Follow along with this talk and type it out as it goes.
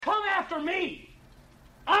after me.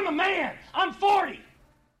 I'm a man. I'm 40.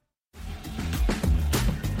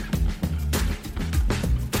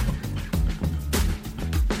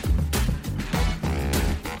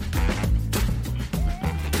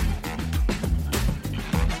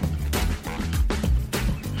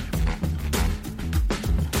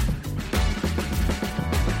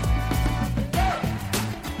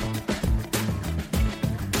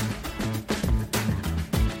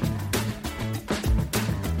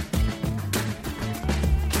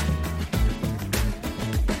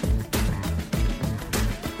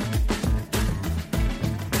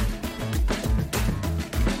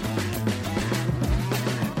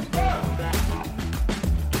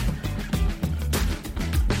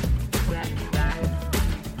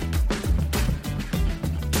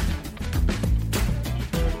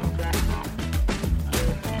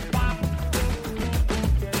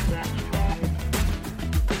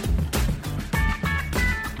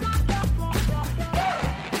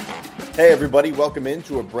 Hey everybody, welcome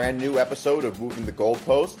into a brand new episode of Moving the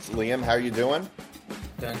Goalposts. Liam, how are you doing?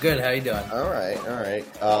 Doing good. How you doing? All right.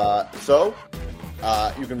 So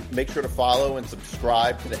you can make sure to follow and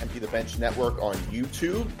subscribe to the Empty the Bench Network on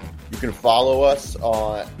YouTube. You can follow us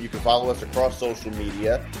across social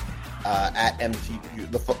media at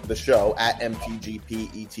the show at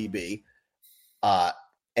MTGPETB,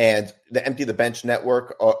 and the Empty the Bench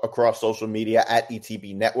Network across social media at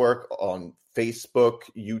ETB Network on Facebook,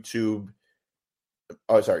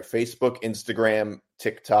 Instagram,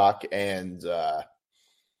 TikTok, and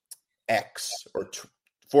X, or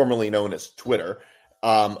formerly known as Twitter.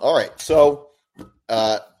 All right, so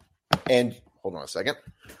and hold on a second.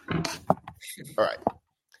 All right,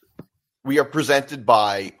 we are presented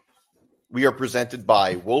by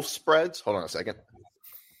Wolf Spreads. Hold on a second.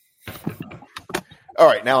 All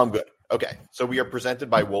right, now I'm good. Okay, so we are presented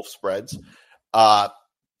by Wolf Spreads.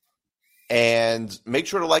 And make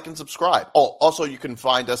sure to like and subscribe. Oh, also, you can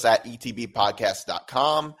find us at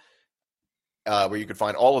etbpodcast.com, where you can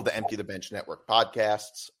find all of the Empty the Bench Network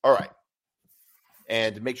podcasts. All right.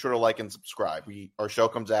 And make sure to like and subscribe. Our show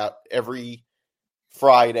comes out every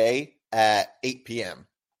Friday at 8 p.m.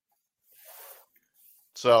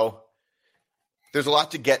 So there's a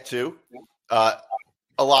lot to get to. A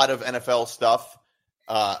lot of NFL stuff.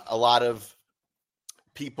 A lot of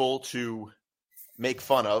people to make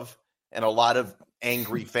fun of. And a lot of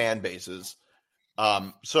angry fan bases.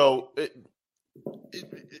 So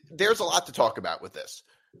there's a lot to talk about with this.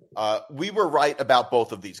 We were right about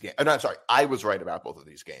both of these games. No, I'm sorry. I was right about both of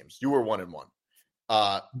these games. You were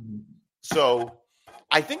 1-1. So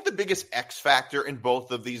I think the biggest X factor in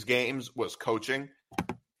both of these games was coaching.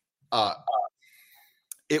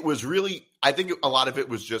 It was really, I think a lot of it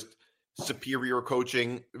was just superior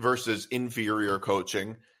coaching versus inferior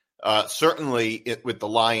coaching. Certainly with the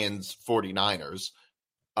Lions 49ers.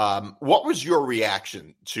 What was your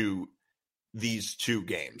reaction to these two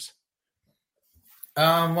games?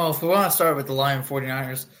 Well, if we want to start with the Lions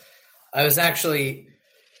 49ers, I was actually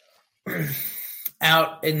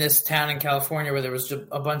out in this town in California where there was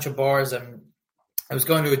a bunch of bars, and I was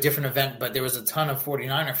going to a different event, but there was a ton of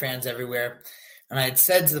 49er fans everywhere. And I had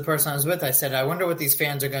said to the person I was with, I said, I wonder what these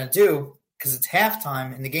fans are going to do, because it's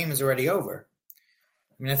halftime and the game is already over.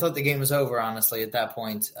 I mean, I thought the game was over, honestly, at that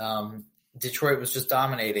point. Detroit was just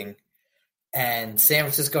dominating, and San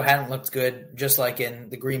Francisco hadn't looked good, just like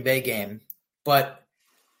in the Green Bay game. But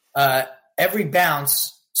every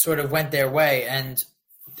bounce sort of went their way, and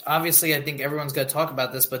obviously I think everyone's going to talk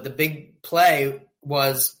about this, but the big play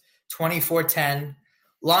was 24-10.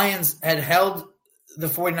 Lions had held the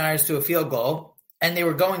 49ers to a field goal, and they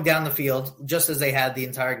were going down the field just as they had the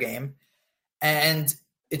entire game. And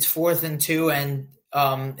it's 4th and 2, and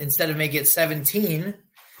instead of making it 17,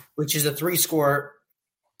 which is a 3-score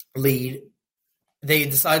lead, they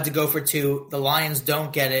decide to go for 2. The Lions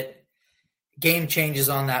don't get it. Game changes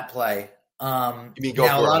on that play. You mean go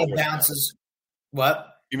now for a lot it of bounces. Down. What?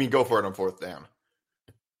 You mean go for it on 4th down?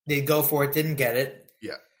 They go for it, didn't get it.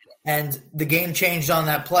 Yeah. And the game changed on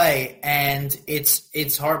that play, and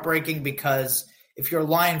it's heartbreaking because if you're a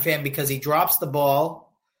Lion fan, because he drops the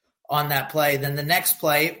ball on that play, then the next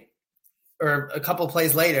play, or a couple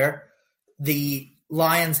plays later, the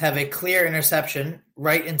Lions have a clear interception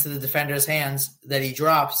right into the defender's hands that he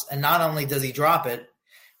drops. And not only does he drop it,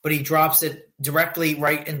 but he drops it directly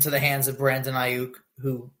right into the hands of Brandon Ayuk,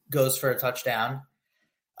 who goes for a touchdown.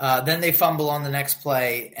 Then they fumble on the next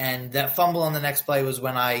play, and that fumble on the next play was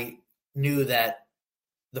when I knew that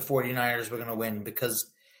the 49ers were going to win,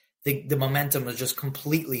 because the momentum was just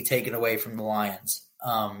completely taken away from the Lions.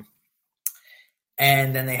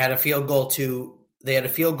 And then they had a field goal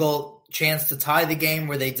chance to tie the game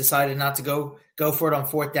where they decided not to go for it on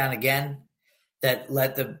fourth down again. That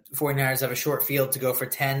let the 49ers have a short field to go for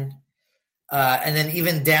 10. And then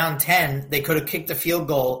even down 10, they could have kicked the field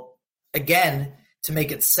goal again to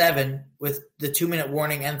make it 7 with the 2-minute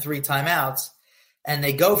warning and 3 timeouts. And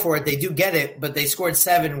they go for it. They do get it, but they scored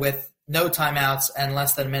 7 with no timeouts and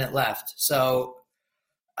less than a minute left. So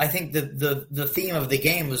I think the theme of the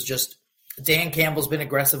game was just Dan Campbell's been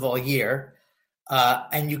aggressive all year,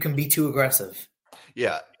 and you can be too aggressive.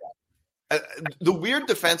 Yeah. The weird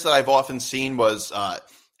defense that I've often seen was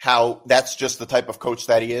how that's just the type of coach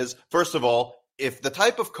that he is. First of all, if the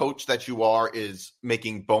type of coach that you are is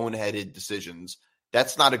making boneheaded decisions,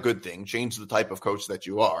 that's not a good thing. Change the type of coach that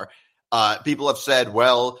you are. People have said,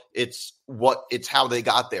 well, it's how they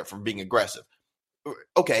got there from being aggressive.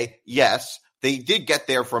 Okay, yes, they did get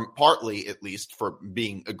there from partly, at least, for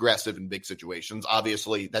being aggressive in big situations.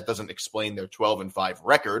 Obviously, that doesn't explain their 12-5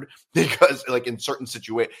 record because, like, in certain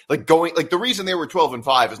situations, the reason they were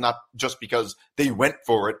 12-5 is not just because they went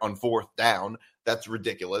for it on fourth down. That's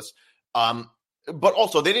ridiculous. But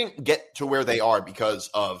also, they didn't get to where they are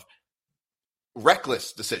because of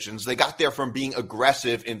reckless decisions. They got there from being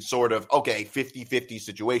aggressive in sort of, 50-50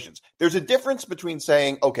 situations. There's a difference between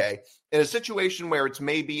saying, in a situation where it's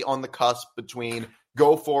maybe on the cusp between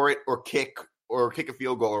go for it or kick a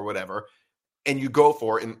field goal or whatever, and you go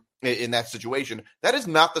for it in that situation, that is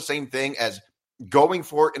not the same thing as going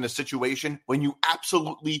for it in a situation when you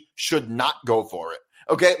absolutely should not go for it.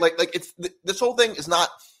 Okay? Like it's this whole thing is not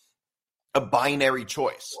a binary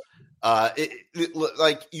choice.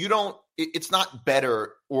 It's not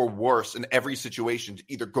better or worse in every situation to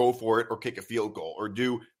either go for it or kick a field goal or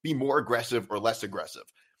be more aggressive or less aggressive.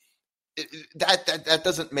 That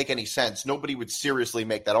doesn't make any sense. Nobody would seriously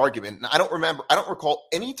make that argument. And I don't recall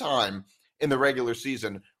any time in the regular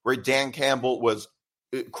season where Dan Campbell was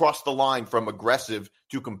crossed the line from aggressive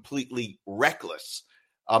to completely reckless.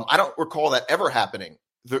 I don't recall that ever happening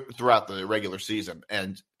throughout the regular season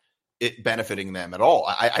and it benefiting them at all.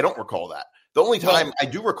 I don't recall that. The only time I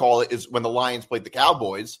do recall it is when the Lions played the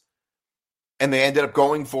Cowboys and they ended up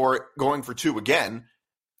going for 2 again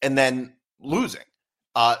and then losing.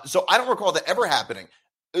 So I don't recall that ever happening.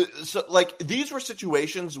 So like these were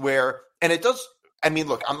situations where, and it does, I mean,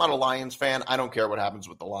 look, I'm not a Lions fan. I don't care what happens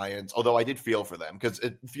with the Lions, although I did feel for them because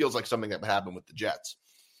it feels like something that would happen with the Jets.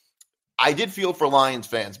 I did feel for Lions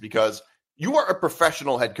fans because you are a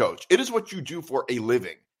professional head coach. It is what you do for a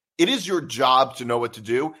living. It is your job to know what to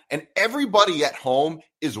do. And everybody at home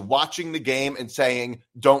is watching the game and saying,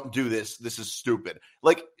 don't do this. This is stupid.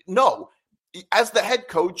 Like, no, as the head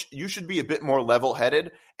coach, you should be a bit more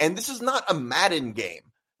level-headed. And this is not a Madden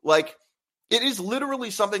game. Like, it is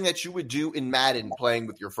literally something that you would do in Madden playing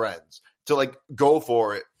with your friends to, like, go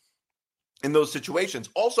for it in those situations.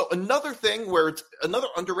 Also, another thing where it's another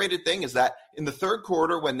underrated thing is that in the third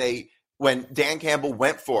quarter when Dan Campbell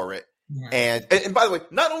went for it, and by the way,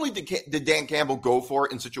 not only did Dan Campbell go for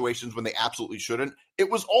it in situations when they absolutely shouldn't,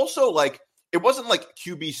 it was also like, it wasn't like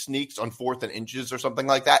QB sneaks on 4th and inches or something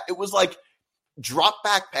like that. It was like drop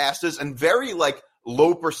back passes and very like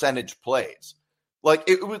low percentage plays. Like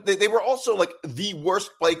they were also like the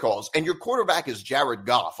worst play calls. And your quarterback is Jared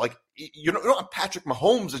Goff. Like you don't have Patrick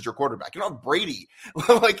Mahomes as your quarterback. You don't have Brady.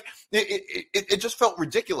 Like it just felt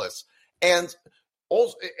ridiculous. And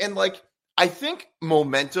also, and like, I think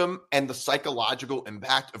momentum and the psychological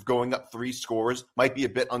impact of going up 3 scores might be a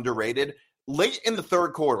bit underrated. Late in the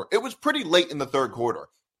third quarter, it was pretty late in the third quarter,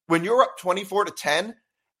 when you're up 24-10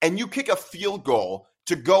 and you kick a field goal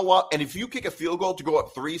to go up, and if you kick a field goal to go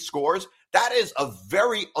up 3 scores, that is a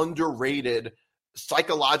very underrated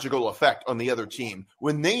psychological effect on the other team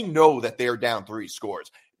when they know that they're down 3 scores.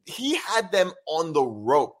 He had them on the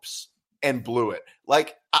ropes and blew it.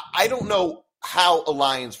 Like, I don't know how a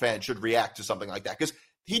Lions fan should react to something like that, because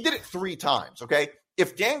he did it 3 times, okay?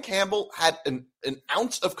 If Dan Campbell had an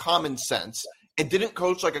ounce of common sense and didn't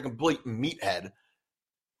coach like a complete meathead,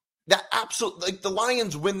 that absolutely, like, the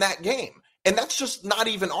Lions win that game. And that's just not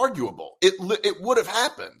even arguable. It would have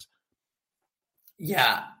happened.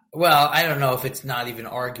 Yeah. Well, I don't know if it's not even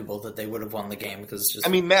arguable that they would have won the game because it's just.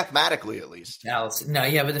 I mean, mathematically, at least. Fallacy. No,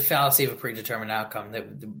 yeah, but the fallacy of a predetermined outcome.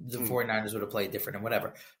 The 49ers would have played different and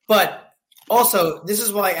whatever. But also, this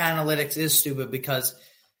is why analytics is stupid, because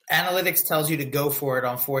analytics tells you to go for it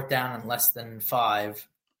on 4th down and less than 5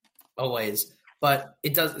 always, but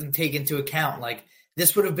it doesn't take into account, like,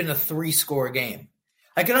 this would have been a 3-score game.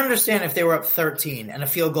 I could understand if they were up 13 and a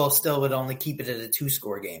field goal still would only keep it at a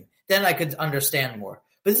 2-score game. Then I could understand more.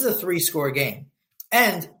 But this is a 3-score game.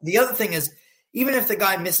 And the other thing is, even if the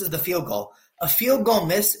guy misses the field goal, a field goal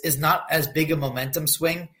miss is not as big a momentum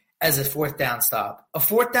swing as a fourth down stop. A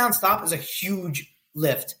fourth down stop is a huge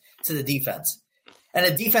lift to the defense, and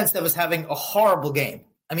a defense that was having a horrible game.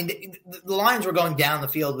 I mean, the Lions were going down the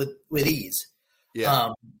field with ease. Yeah.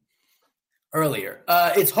 Earlier,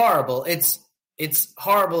 it's horrible. It's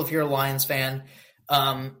horrible if you're a Lions fan.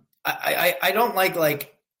 I don't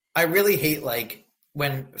like I really hate like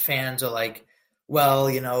when fans are like, well,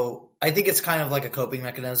 you know, I think it's kind of like a coping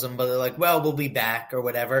mechanism, but they're like, well, we'll be back or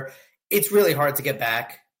whatever. It's really hard to get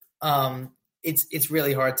back. It's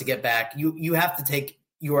really hard to get back. You have to take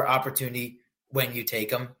your opportunity when you take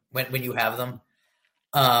them, when you have them.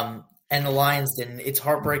 And the Lions didn't. It's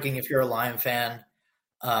heartbreaking if you're a Lion fan.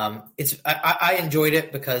 I enjoyed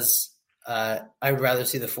it because I would rather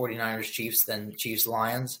see the 49ers Chiefs than Chiefs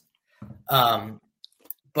Lions.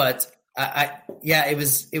 But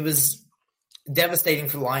it was devastating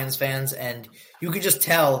for Lions fans, and you could just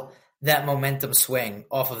tell that momentum swing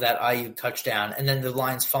off of that IU touchdown, and then the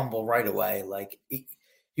Lions fumble right away. Like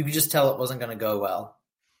you could just tell it wasn't going to go well.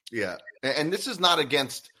 Yeah, and this is not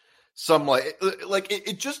against some it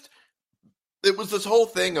was this whole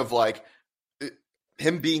thing of like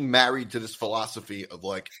him being married to this philosophy of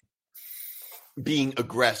like being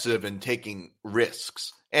aggressive and taking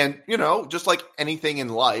risks. And, you know, just like anything in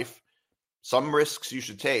life, some risks you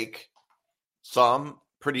should take, some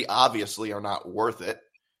pretty obviously are not worth it.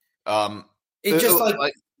 It's just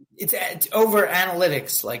like it's over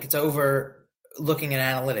analytics. Like it's over looking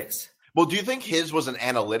at analytics. Well, do you think his was an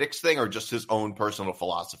analytics thing or just his own personal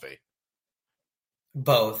philosophy?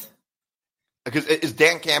 Both. Because is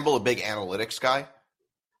Dan Campbell a big analytics guy?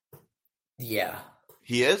 Yeah.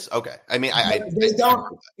 He is? Okay. I mean, but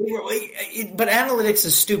analytics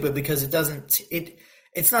is stupid because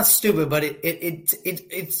it's not stupid, but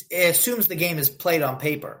it assumes the game is played on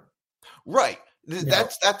paper. Right.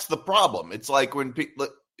 That's the problem. It's like when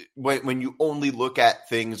you only look at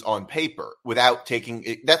things on paper without taking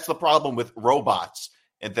it, that's the problem with robots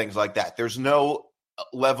and things like that. There's no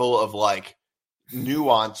level of like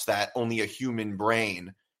nuance that only a human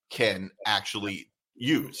brain can actually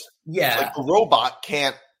use. Yeah. Like a robot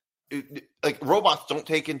can't, like robots don't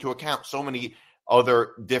take into account so many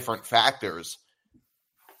other different factors.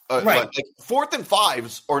 Right. Like 4th and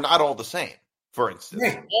 5s are not all the same, for instance.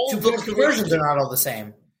 Right. 2-point conversions are not all the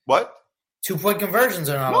same. What? 2-point conversions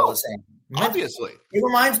are not all the same. Obviously. It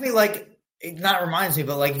reminds me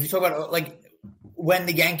but like if you talk about like when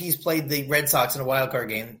the Yankees played the Red Sox in a wild card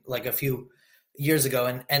game like a few years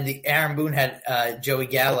ago and the Aaron Boone had Joey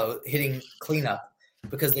Gallo hitting cleanup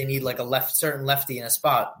because they need like a certain lefty in a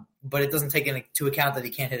spot, but it doesn't take into account that he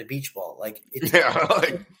can't hit a beach ball. Like it's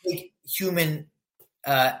take human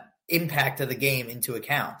impact of the game into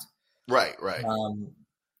account. Right.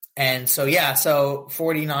 And so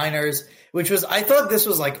 49ers, I thought this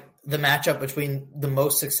was like the matchup between the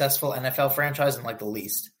most successful NFL franchise and like the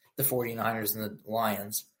least, the 49ers and the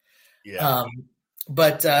Lions. Yeah.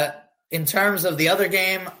 But in terms of the other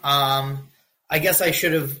game, I guess I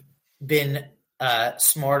should have been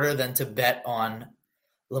smarter than to bet on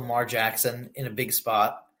Lamar Jackson in a big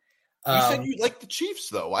spot. You said you liked the Chiefs,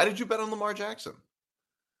 though. Why did you bet on Lamar Jackson?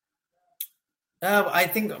 I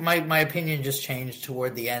think my opinion just changed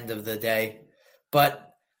toward the end of the day.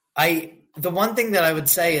 But the one thing that I would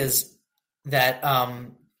say is that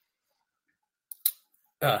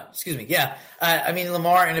excuse me. Yeah. I mean,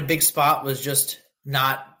 Lamar in a big spot was just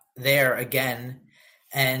not there again.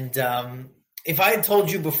 And if I had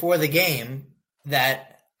told you before the game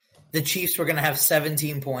that the Chiefs were going to have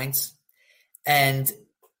 17 points and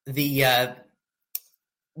they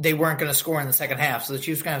weren't going to score in the second half, so the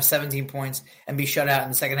Chiefs were going to have 17 points and be shut out in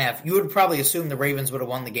the second half, you would probably assume the Ravens would have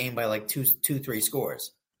won the game by like 2-3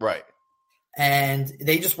 scores. Right. And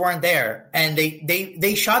they just weren't there. And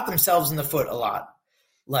they shot themselves in the foot a lot.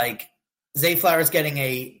 Like Zay Flowers getting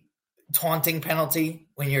a taunting penalty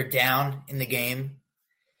when you're down in the game.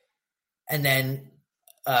 And then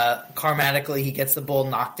karmatically he gets the ball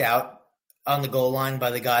knocked out on the goal line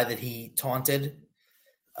by the guy that he taunted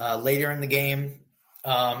later in the game.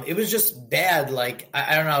 It was just bad. Like,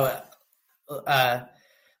 I don't know.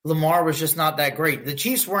 Lamar was just not that great. The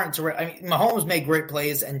Chiefs weren't terrific. I mean, Mahomes made great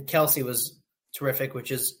plays and Kelsey was terrific,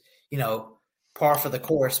 which is, par for the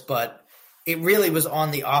course, but it really was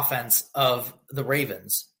on the offense of the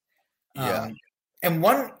Ravens. Yeah. And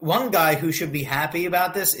one guy who should be happy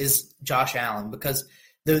about this is Josh Allen, because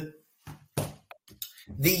the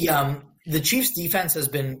Chiefs defense has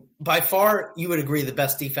been by far, you would agree, the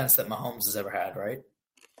best defense that Mahomes has ever had, right?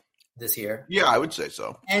 This year. Yeah, I would say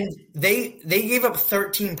so. And they gave up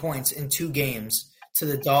 13 points in 2 games to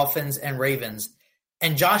the Dolphins and Ravens,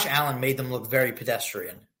 and Josh Allen made them look very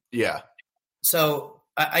pedestrian. Yeah. So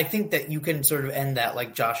I think that you can sort of end that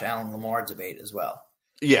like Josh Allen Lamar debate as well.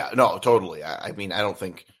 Yeah, no, totally. I mean, I don't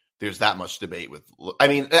think there's that much debate with. I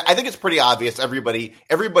mean, I think it's pretty obvious.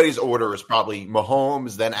 Everybody's order is probably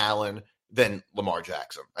Mahomes, then Allen, then Lamar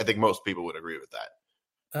Jackson. I think most people would agree with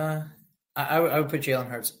that. I would put Jalen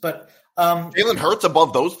Hurts, but Jalen Hurts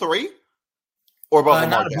above those three, or above Lamar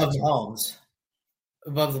not Jackson? above Mahomes,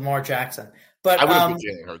 above Lamar Jackson. But I would have put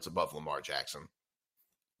Jalen Hurts above Lamar Jackson.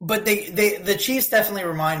 But the Chiefs definitely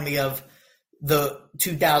remind me of the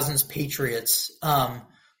 2000s Patriots,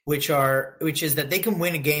 which is that they can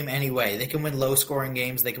win a game anyway. They can win low scoring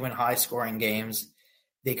games. They can win high scoring games.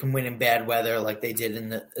 They can win in bad weather, like they did in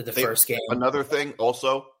the first game. Another thing,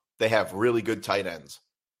 also, they have really good tight ends.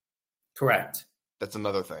 Correct. That's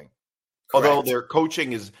another thing. Correct. Although their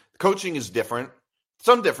coaching is different,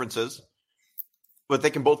 some differences, but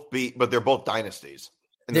they're both dynasties.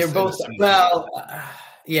 They're both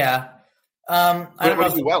yeah. I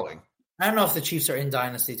don't know if the Chiefs are in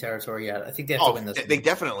dynasty territory yet. I think they have to win this. They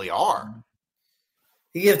definitely are.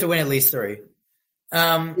 You have to win at least 3.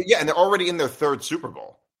 And they're already in their 3rd Super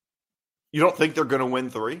Bowl. You don't think they're going to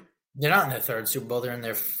win 3? They're not in their 3rd Super Bowl. They're in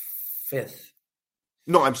their 5th.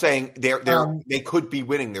 No, I'm saying they could be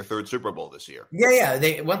winning their 3rd Super Bowl this year.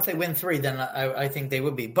 Yeah. Once they win 3, then I think they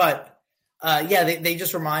would be. But they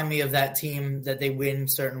just remind me of that team that they win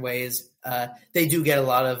certain ways. They do get a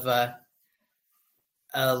lot of.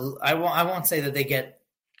 I won't say that they get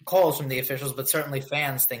calls from the officials, but certainly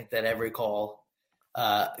fans think that every call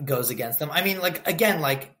goes against them. I mean,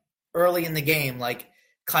 like early in the game, like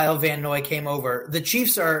Kyle Van Noy came over. The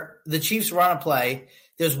Chiefs run a play.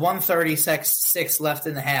 There's 1:36 left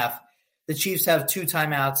in the half. The Chiefs have 2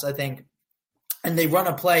 timeouts, I think, and they run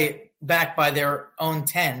a play back by their own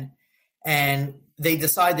 10, and they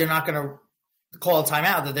decide they're not going to call a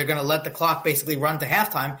timeout, that they're going to let the clock basically run to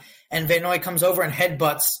halftime, and Van Noy comes over and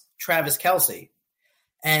headbutts Travis Kelce.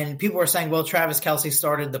 And people were saying, well, Travis Kelce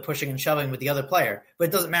started the pushing and shoving with the other player, but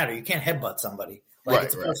it doesn't matter. You can't headbutt somebody.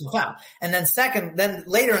 It's a personal foul. And then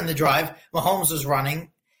later in the drive, Mahomes was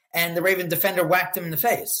running, and the Raven defender whacked him in the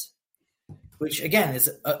face, which again is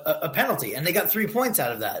a penalty. And they got 3 points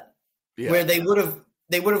out of that, where they would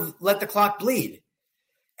have let the clock bleed.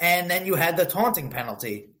 And then you had the taunting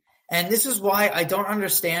penalty. And this is why I don't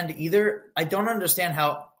understand either. I don't understand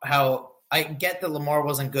how I get that Lamar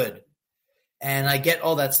wasn't good, and I get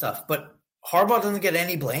all that stuff, but Harbaugh doesn't get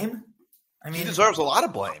any blame. I mean, he deserves a lot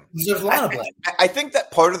of blame. I think that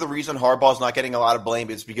part of the reason Harbaugh's not getting a lot of blame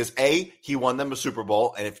is because he won them a Super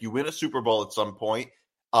Bowl, and if you win a Super Bowl at some point,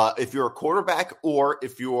 if you're a quarterback or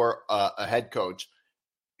if you're a head coach,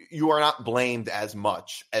 you are not blamed as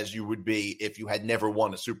much as you would be if you had never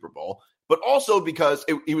won a Super Bowl. But also because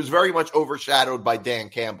he was very much overshadowed by Dan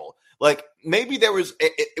Campbell. Like maybe there was,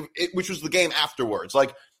 which was the game afterwards.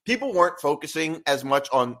 Like people weren't focusing as much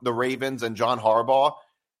on the Ravens and John Harbaugh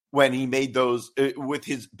when he made those with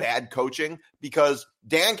his bad coaching, because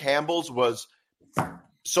Dan Campbell's was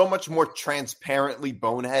so much more transparently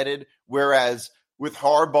boneheaded. Whereas with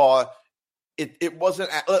Harbaugh, it wasn't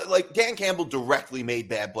like Dan Campbell directly made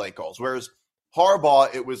bad play calls. Whereas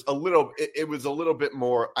Harbaugh, it was a little bit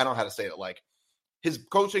more, I don't know how to say it, like his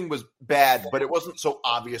coaching was bad, but it wasn't so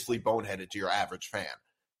obviously boneheaded to your average fan.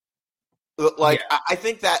 I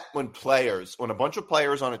think that when a bunch of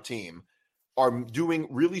players on a team are doing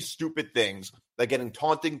really stupid things, like getting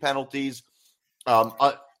taunting penalties,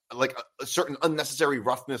 like a certain unnecessary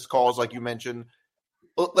roughness calls, like you mentioned,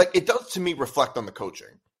 like it does to me reflect on the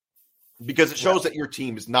coaching, because it shows that your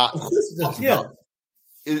team is not up.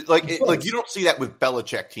 Like you don't see that with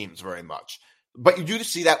Belichick teams very much, but you do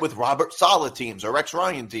see that with Robert Saleh teams or Rex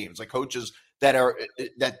Ryan teams, like coaches that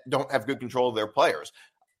don't have good control of their players.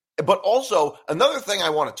 But also another thing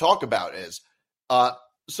I want to talk about is,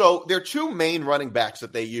 so their 2 main running backs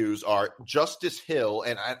that they use are Justice Hill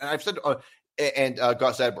and I've said and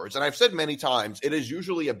Gus Edwards, and I've said many times it is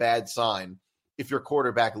usually a bad sign if your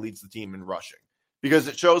quarterback leads the team in rushing, because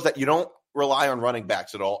it shows that you don't rely on running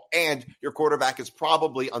backs at all, and your quarterback is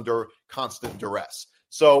probably under constant duress.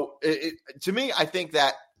 So to me, I think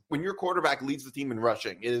that when your quarterback leads the team in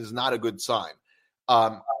rushing, it is not a good sign.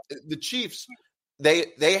 The Chiefs,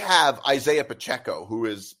 they have Isaiah Pacheco, who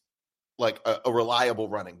is like a reliable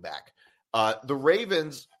running back. The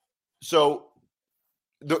Ravens, so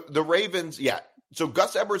the Ravens, so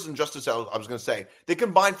Gus Edwards and Justice Hill, I was going to say, they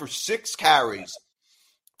combined for 6 carries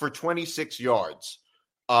for 26 yards.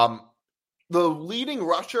 The leading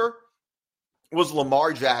rusher was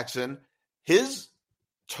Lamar Jackson. His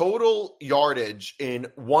total yardage in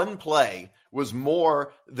one play was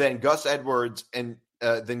more than Gus Edwards and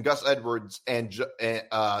than Gus Edwards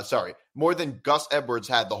more than Gus Edwards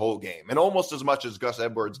had the whole game, and almost as much as Gus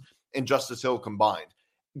Edwards and Justice Hill combined.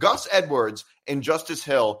 Gus Edwards and Justice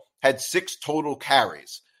Hill had 6 total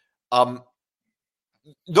carries.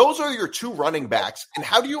 Those are your 2 running backs, and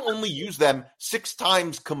how do you only use them 6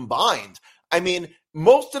 times combined? I mean,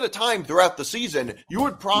 most of the time throughout the season, you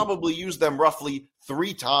would probably use them roughly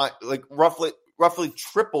 3 times, like roughly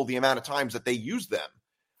triple the amount of times that they use them.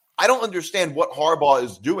 I don't understand what Harbaugh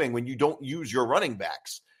is doing when you don't use your running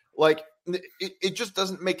backs. Like, it just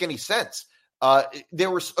doesn't make any sense.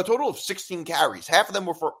 There was a total of 16 carries. Half of them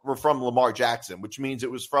were from Lamar Jackson, which means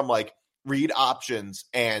it was from like read options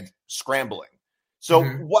and scrambling. So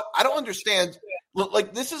what I don't understand,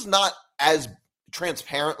 like, this is not as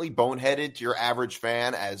transparently boneheaded to your average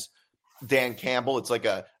fan as Dan Campbell. It's like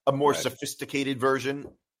a more sophisticated version,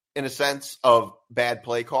 in a sense, of bad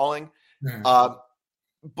play calling.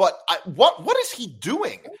 But what is he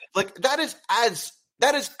doing? Like, that is as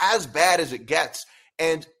bad as it gets.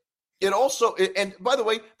 And it also, and by the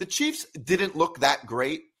way, the Chiefs didn't look that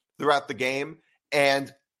great throughout the game,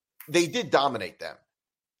 and they did dominate them.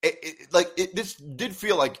 This did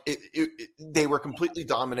feel like they were completely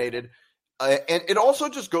dominated. And it also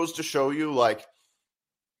just goes to show you, like,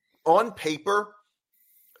 on paper,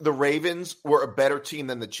 the Ravens were a better team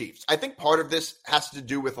than the Chiefs. I think part of this has to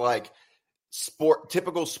do with, like,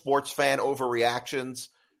 typical sports fan overreactions.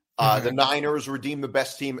 The Niners were deemed the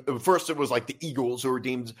best team. First, it was like the Eagles who were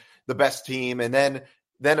deemed the best team, and then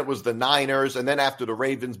it was the Niners, and then after the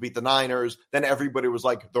Ravens beat the Niners, then everybody was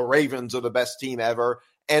like, the Ravens are the best team ever.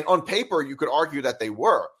 And on paper, you could argue that they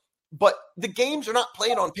were. But the games are not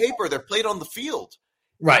played on paper. They're played on the field.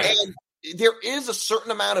 Right. And there is a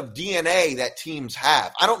certain amount of DNA that teams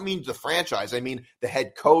have. I don't mean the franchise. I mean the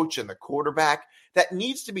head coach and the quarterback. That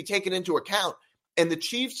needs to be taken into account. And the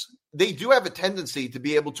Chiefs, they do have a tendency to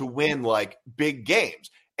be able to win, like, big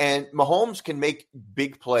games. And Mahomes can make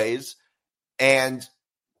big plays. And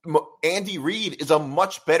Andy Reid is a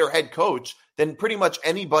much better head coach than pretty much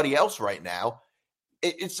anybody else right now.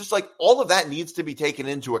 It's just like all of that needs to be taken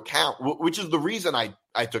into account, which is the reason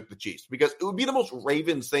I took the Chiefs, because it would be the most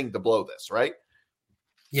Ravens thing to blow this, right?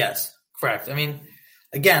 Yes, correct. I mean,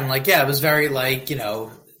 again, like, yeah, it was very like, you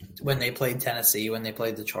know, when they played Tennessee, when they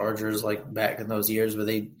played the Chargers, like back in those years where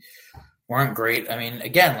they weren't great. I mean,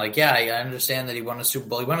 again, like, yeah, I understand that he won a Super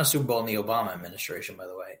Bowl. He won a Super Bowl in the Obama administration, by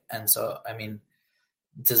the way. And so, I mean,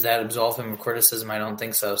 does that absolve him of criticism? I don't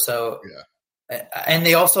think so. So, yeah. And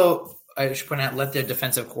they also, I should point out, let their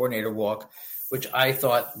defensive coordinator walk, which I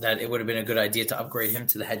thought that it would have been a good idea to upgrade him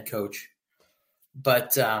to the head coach.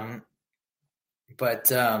 But yeah,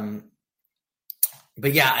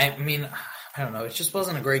 I mean, I don't know. It just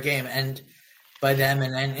wasn't a great game, and by them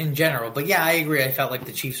and in general. But yeah, I agree. I felt like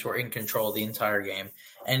the Chiefs were in control the entire game,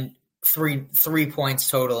 and three points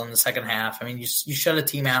total in the second half. I mean, you shut a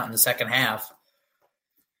team out in the second half.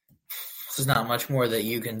 There's not much more that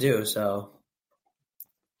you can do. So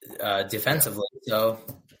defensively, so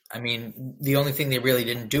I mean, the only thing they really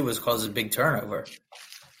didn't do was cause a big turnover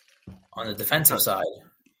on the defensive side.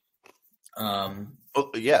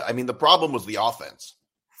 Yeah, I mean, the problem was the offense.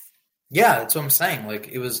 Yeah, that's what I'm saying. Like,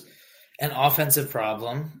 it was an offensive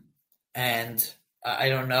problem, and I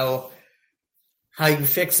don't know how you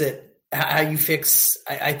fix it. I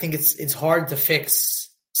think it's hard to fix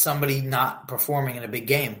somebody not performing in a big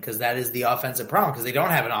game, because that is the offensive problem, because they don't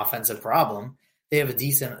have an offensive problem. They have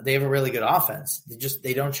a really good offense.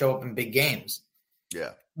 They don't show up in big games.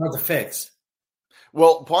 Yeah. Hard to fix.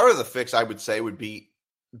 Well, part of the fix, I would say, would be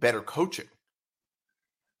better coaching.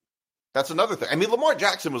 That's another thing. I mean, Lamar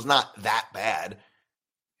Jackson was not that bad.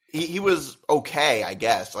 He was okay, I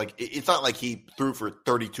guess. Like, it's not like he threw for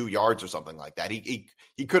 32 yards or something like that. He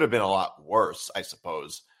could have been a lot worse, I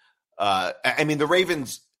suppose. I mean, the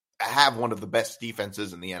Ravens have one of the best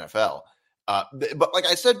defenses in the NFL. But like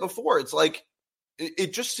I said before, it's like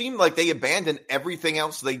it just seemed like they abandoned everything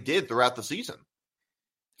else they did throughout the season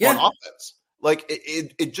on offense. Like,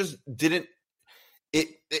 it just didn't.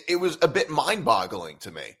 It was a bit mind-boggling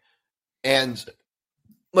to me. And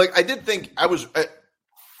like, I did think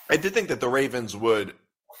that the Ravens would,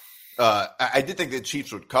 I did think the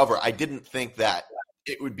Chiefs would cover. I didn't think that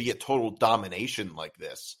it would be a total domination like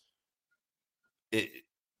this. I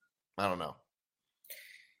don't know.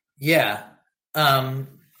 Yeah.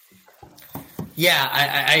 Yeah,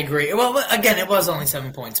 I agree. Well, again, it was only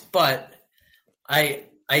 7 points, but I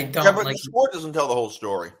don't but like. The score doesn't tell the whole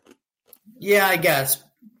story. Yeah, I guess,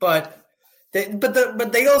 but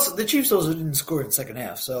the Chiefs also didn't score in the second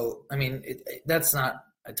half. So I mean, that's not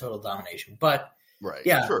a total domination, but right,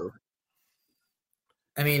 yeah, true.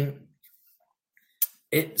 I mean,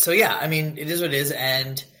 So yeah, I mean, it is what it is,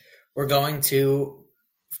 and we're going to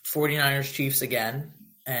 49ers Chiefs again,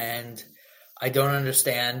 and I don't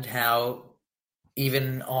understand how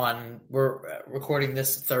we're recording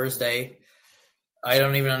this Thursday. I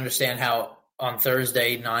don't even understand how on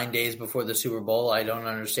Thursday, 9 days before the Super Bowl, I don't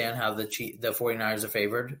understand how the 49ers are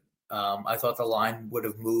favored. I thought the line would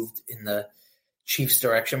have moved in the Chiefs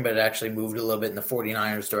direction, but it actually moved a little bit in the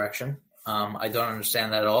 49ers direction. I don't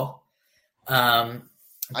understand that at all. I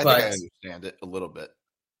think I understand it a little bit.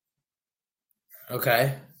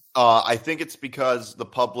 Okay. I think it's because the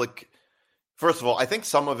public, first of all, I think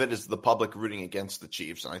some of it is the public rooting against the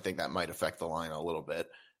Chiefs, and I think that might affect the line a little bit.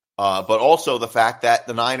 But also the fact that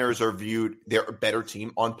the Niners are viewed, they're a better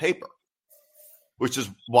team on paper, which is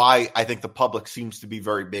why I think the public seems to be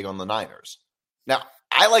very big on the Niners. Now,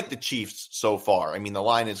 I like the Chiefs so far. I mean, the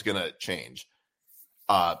line is going to change.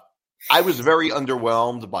 I was very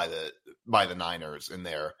underwhelmed by the Niners in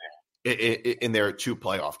their 2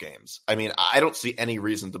 playoff games. I mean, I don't see any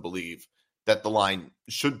reason to believe that the line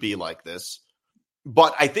should be like this.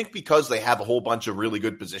 But I think because they have a whole bunch of really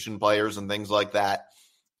good position players and things like that,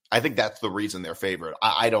 I think that's the reason they're favored.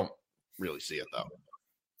 I don't really see it, though.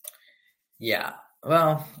 Yeah.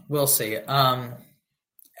 Well, we'll see. And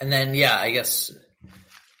then, yeah, I guess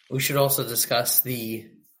we should also discuss the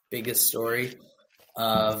biggest story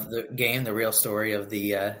of the game, the real story of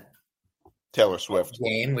the Taylor Swift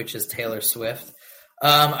game, which is Taylor Swift.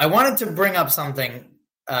 I wanted to bring up something,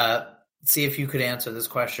 see if you could answer this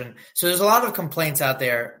question. So there's a lot of complaints out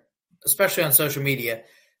there, especially on social media,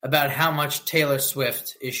 about how much Taylor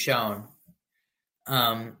Swift is shown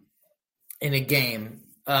in a game.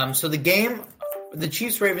 So the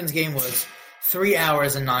Chiefs-Ravens game was 3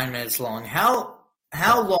 hours and 9 minutes long. How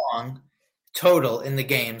long total in the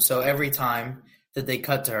game, so every time that they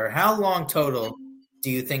cut to her, how long total do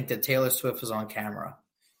you think that Taylor Swift was on camera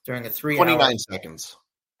during a 3 hour? 29 seconds.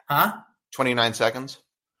 Huh? 29 seconds?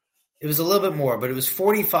 It was a little bit more, but it was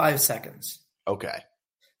 45 seconds. Okay.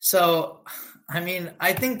 So, I mean,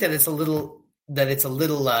 I think that it's a little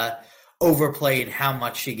overplayed how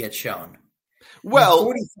much she gets shown. Well,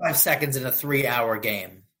 45 seconds in a 3 hour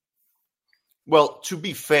game. Well, to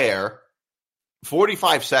be fair,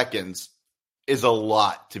 45 seconds is a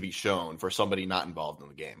lot to be shown for somebody not involved in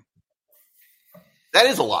the game. That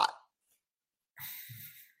is a lot.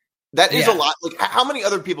 That is a lot. Like, how many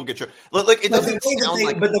other people get shown? Like, it doesn't sound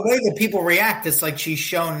like. But the way that people react, it's like she's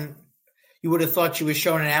shown. You would have thought she was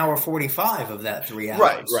shown an hour 45 of that 3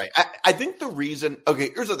 hours. Right. I think the reason.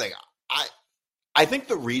 Okay, here's the thing. I think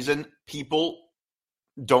the reason people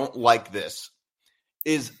don't like this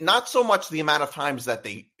is not so much the amount of times that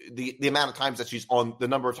the amount of times that she's on, the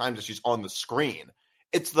number of times that she's on the screen.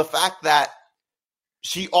 It's the fact that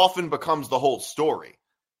she often becomes the whole story.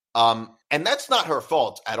 And that's not her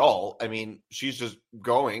fault at all. I mean, she's just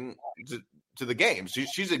going to the game.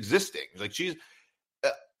 She's existing. Like she's,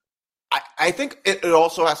 I think it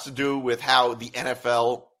also has to do with how the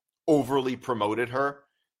NFL overly promoted her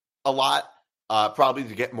a lot, probably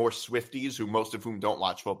to get more Swifties, most of whom don't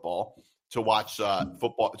watch football, to watch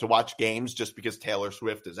football, to watch games just because Taylor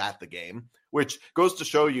Swift is at the game, which goes to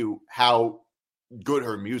show you how good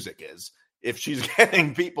her music is. If she's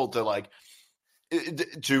getting people to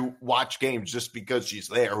watch games just because she's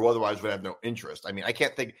there, who otherwise would have no interest. I mean, I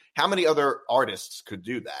can't think how many other artists could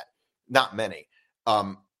do that. Not many.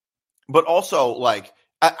 But also, like,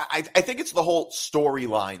 I think it's the whole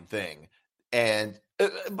storyline thing, and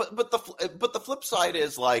but the flip side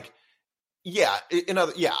is like,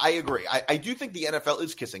 I agree. I do think the NFL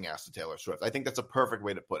is kissing ass to Taylor Swift. I think that's a perfect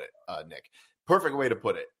way to put it, Nick. Perfect way to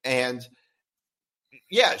put it. And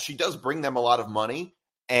yeah, she does bring them a lot of money,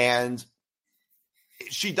 and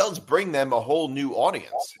she does bring them a whole new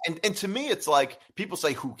audience. And to me, it's like people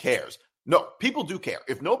say, "Who cares?" No, people do care.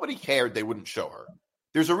 If nobody cared, they wouldn't show her.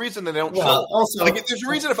 There's a reason that they don't show. Also, like, there's a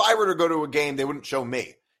reason if I were to go to a game, they wouldn't show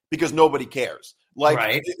me because nobody cares. Like,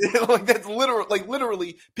 right. Like that's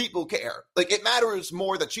literally people care. Like it matters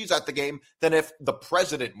more that she's at the game than if the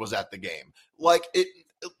president was at the game. Like it,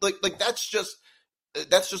 like that's just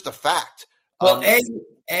a fact. Well,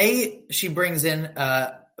 she brings in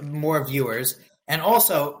more viewers, and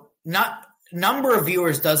also not number of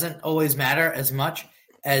viewers doesn't always matter as much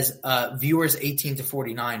as viewers 18 to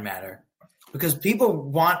 49 matter. Because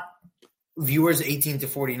people want viewers 18 to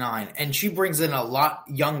 49, and she brings in a lot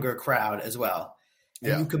younger crowd as well.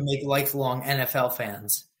 And you can make lifelong NFL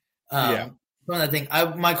fans. One other thing,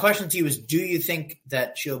 my question to you is: do you think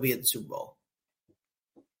that she'll be at the Super Bowl?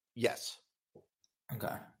 Yes.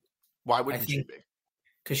 Okay. Why wouldn't she be?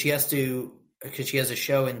 Because she has a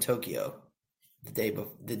show in Tokyo the day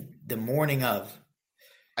before, the morning of.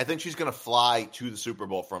 I think she's going to fly to the Super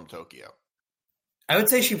Bowl from Tokyo. I would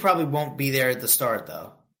say she probably won't be there at the start,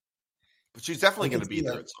 though. But she's definitely going to be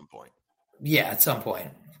there at some point. Yeah, at some point.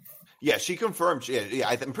 Yeah, she confirmed.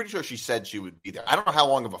 I'm pretty sure she said she would be there. I don't know how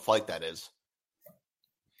long of a flight that is.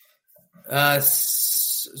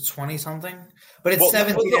 20 something, but it's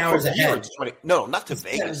 17 hours ahead. It's 20. No, not to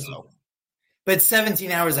Vegas though. But it's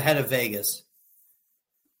 17 hours ahead of Vegas.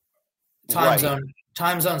 Time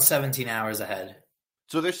zone 17 hours ahead.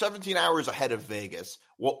 So they're 17 hours ahead of Vegas.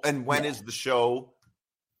 Well, and when is the show?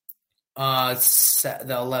 It's the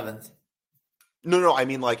 11th. No. I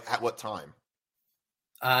mean, like, at what time?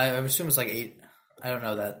 I assume it's like 8. I don't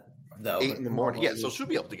know that though. 8 in the morning. Yeah, so she'll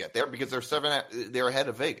be able to get there because they're ahead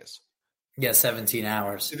of Vegas. Yeah, 17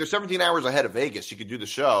 hours. If they're 17 hours ahead of Vegas, she could do the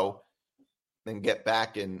show, then get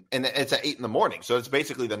back and it's at 8 in the morning. So it's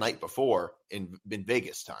basically the night before in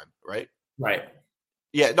Vegas time, right? Right.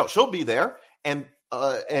 Yeah, no, she'll be there, and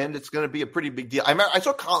it's going to be a pretty big deal. I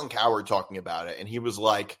saw Colin Cowherd talking about it, and he was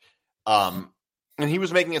like, and he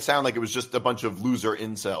was making it sound like it was just a bunch of loser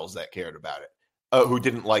incels that cared about it, who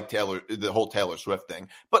didn't like the whole Taylor Swift thing.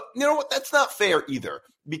 But you know what? That's not fair either,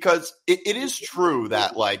 because it is true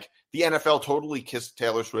that like the NFL totally kissed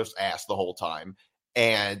Taylor Swift's ass the whole time,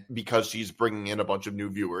 and because she's bringing in a bunch of new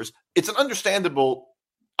viewers, it's an understandable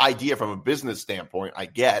idea from a business standpoint. I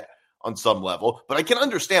get on some level, but I can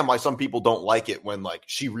understand why some people don't like it when like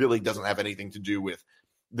she really doesn't have anything to do with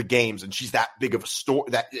the games and she's that big of a story,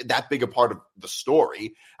 that big a part of the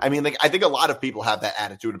story. I mean, like, I think a lot of people have that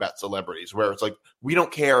attitude about celebrities where it's like, we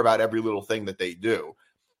don't care about every little thing that they do.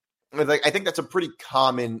 Like, I think that's a pretty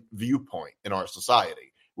common viewpoint in our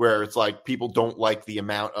society where it's like people don't like the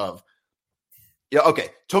amount of,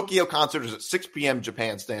 Tokyo concert is at 6 p.m.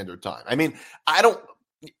 Japan Standard Time.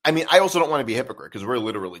 I also don't want to be a hypocrite because we're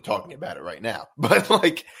literally talking about it right now. But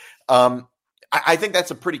like, I think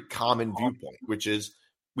that's a pretty common viewpoint, which is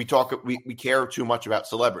we care too much about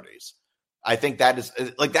celebrities. I think that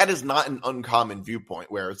is not an uncommon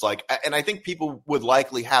viewpoint where it's like, and I think people would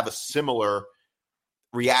likely have a similar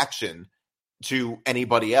reaction to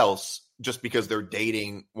anybody else just because they're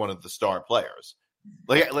dating one of the star players.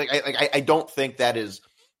 I don't think that is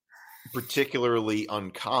particularly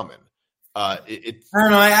uncommon. I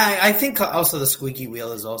don't know. I think also the squeaky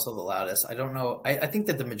wheel is also the loudest. I don't know. I think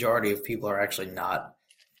that the majority of people are actually not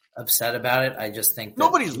upset about it. I just think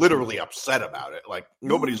nobody's literally upset about it. Like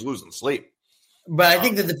nobody's losing sleep. But I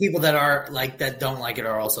think that the people that are like that don't like it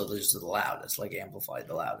are also just the loudest, like amplified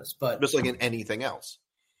the loudest. But just like in anything else.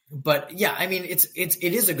 But yeah, I mean, it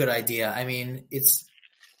is a good idea. I mean, it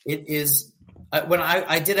is. When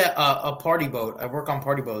I did a party boat, I work on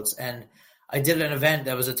party boats, and I did an event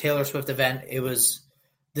that was a Taylor Swift event. It was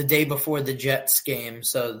the day before the Jets game,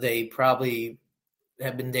 so they probably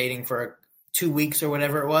had been dating for 2 weeks or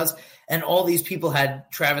whatever it was. And all these people had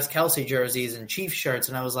Travis Kelce jerseys and Chiefs shirts,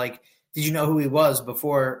 and I was like, "Did you know who he was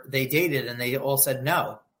before they dated?" And they all said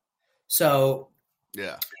no. So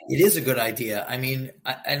yeah, it is a good idea. I mean,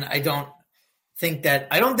 I don't think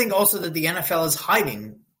also that the NFL is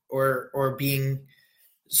hiding or being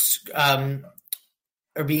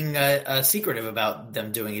secretive about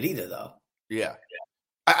them doing it either, though. Yeah.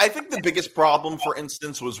 I think the biggest problem, for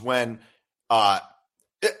instance, was when the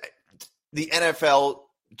NFL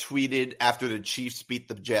tweeted after the Chiefs beat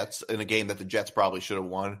the Jets in a game that the Jets probably should have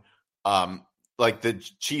won. Like the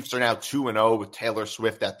Chiefs are now 2-0 with Taylor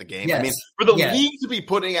Swift at the game. Yes. I mean, for the league to be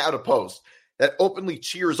putting out a post that openly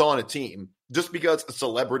cheers on a team just because a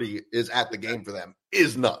celebrity is at the game for them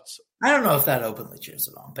is nuts. I don't know if that openly cheers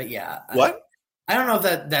it on, but yeah. What? I don't know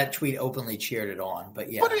if that tweet openly cheered it on,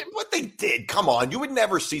 but yeah. But they did. Come on. You would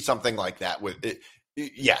never see something like that with it.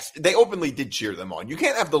 Yes, they openly did cheer them on. You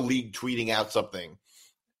can't have the league tweeting out something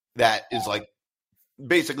that is like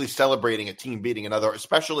basically celebrating a team beating another,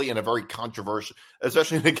 especially in a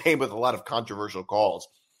game with a lot of controversial calls.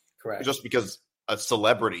 Correct. Just because a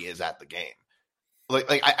celebrity is at the game.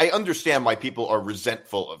 I understand why people are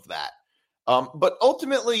resentful of that. But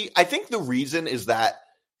ultimately, I think the reason is that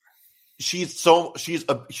she's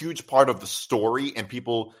a huge part of the story, and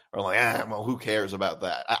people are like, well, who cares about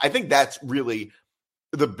that? I think that's really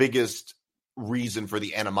the biggest reason for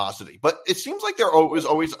the animosity. But it seems like there was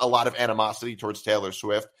always a lot of animosity towards Taylor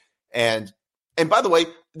Swift. And by the way,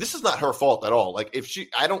 this is not her fault at all. Like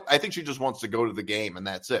I think she just wants to go to the game and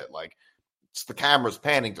that's it. Like it's the camera's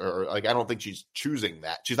panning to her. Like, I don't think she's choosing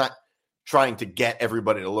that. She's not trying to get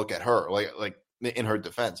everybody to look at her, like in her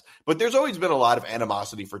defense. But there's always been a lot of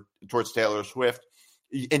animosity towards Taylor Swift,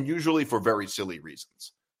 and usually for very silly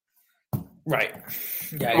reasons. Right.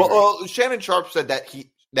 Yeah. Well, Shannon Sharpe said that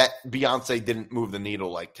Beyonce didn't move the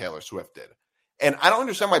needle like Taylor Swift did. And I don't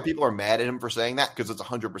understand why people are mad at him for saying that because it's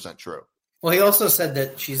 100% true. Well, he also said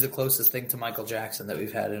that she's the closest thing to Michael Jackson that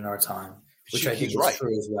we've had in our time, which I think is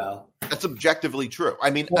true as well. That's objectively true. I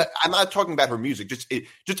mean, I'm not talking about her music.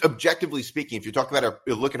 Just objectively speaking, if you talk about her,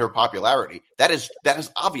 look at her popularity, that is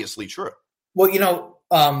obviously true. Well,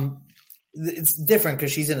 it's different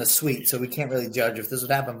because she's in a suite, so we can't really judge if this would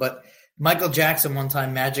happen. But Michael Jackson, one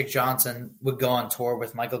time, Magic Johnson would go on tour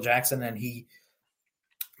with Michael Jackson, and he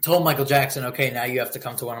told Michael Jackson, okay, now you have to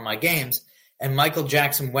come to one of my games. And Michael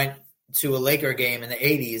Jackson went to a Laker game in the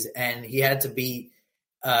 80s, and he had to be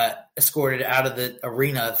escorted out of the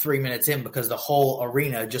arena 3 minutes in because the whole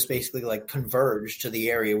arena just basically like converged to the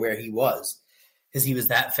area where he was because he was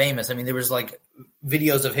that famous. I mean, there was like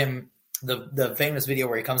videos of him, the famous video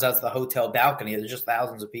where he comes out to the hotel balcony. There's just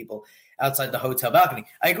thousands of people outside the hotel balcony.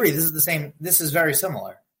 I agree. This is the same. This is very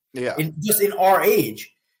similar. Yeah. Just in our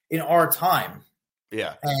age, in our time.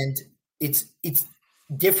 Yeah. And it's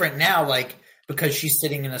different now, like, because she's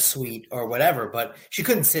sitting in a suite or whatever, but she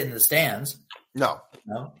couldn't sit in the stands. No,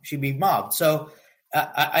 she'd be mobbed. So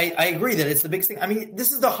I agree that it's the biggest thing. I mean,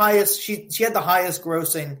 this is the highest. She had the highest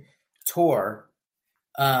grossing tour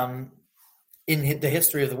in the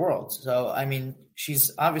history of the world. So I mean,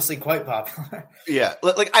 she's obviously quite popular. Yeah,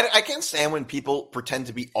 like I can't stand when people pretend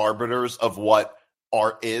to be arbiters of what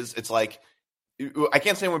art is. It's like I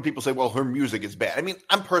can't stand when people say, "Well, her music is bad." I mean,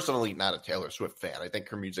 I'm personally not a Taylor Swift fan. I think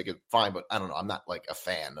her music is fine, but I don't know. I'm not like a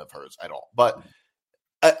fan of hers at all. But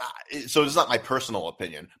so it's not my personal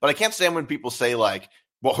opinion. But I can't stand when people say like,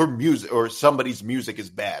 "Well, her music or somebody's music is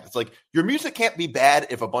bad." It's like your music can't be bad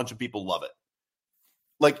if a bunch of people love it.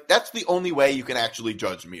 Like that's the only way you can actually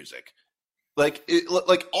judge music. Like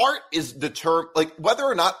art is the term. Like whether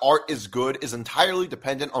or not art is good is entirely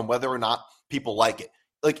dependent on whether or not people like it.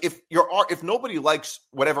 Like if nobody likes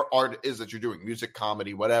whatever art it is that you're doing, music,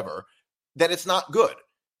 comedy, whatever, then it's not good.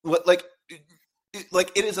 Like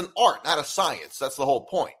it is an art, not a science. That's the whole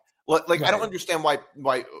point. Like right. I don't understand why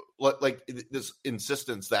like this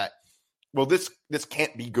insistence that this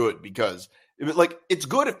can't be good because like it's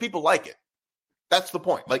good if people like it. That's the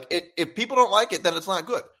point. Like if people don't like it, then it's not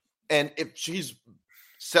good. And if she's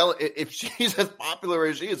as popular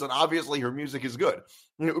as she is, then obviously her music is good.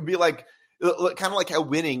 And it would be like kind of like how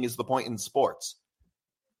winning is the point in sports.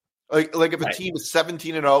 Like if a team is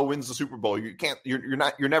 17-0 wins the Super Bowl,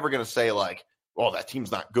 you're never going to say like, "Oh, that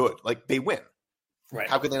team's not good." Like they win. Right.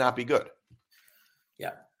 How could they not be good?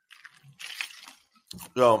 Yeah.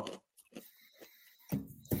 So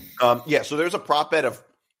so there's a prop bet of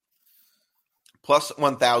plus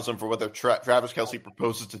 1,000 for whether Travis Kelce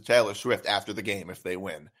proposes to Taylor Swift after the game if they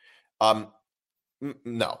win.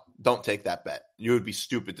 No, don't take that bet. You would be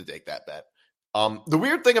stupid to take that bet. The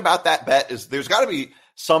weird thing about that bet is there's got to be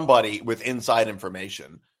somebody with inside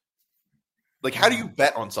information. Like, how do you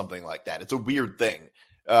bet on something like that? It's a weird thing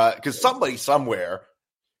because somebody somewhere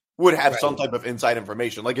would have some type of inside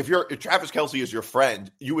information. Like, if Travis Kelce is your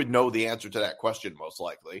friend, you would know the answer to that question most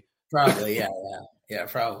likely. Probably, yeah,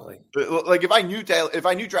 probably. Like, if I knew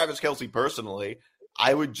Travis Kelce personally,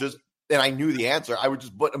 I would just. And I knew the answer, I would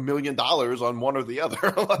just put $1 million on one or the other.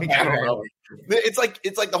 Like I don't know. It's like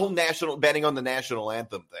the whole national betting on the national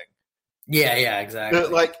anthem thing. Yeah, exactly.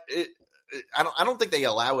 Like I don't think they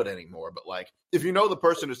allow it anymore. But like, if you know the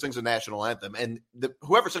person who sings the national anthem, and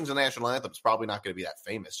whoever sings the national anthem is probably not going to be that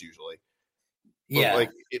famous usually. Yeah,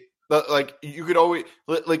 but like you could always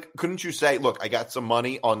couldn't you say, "Look, I got some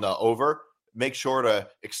money on the over. Make sure to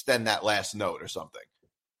extend that last note or something.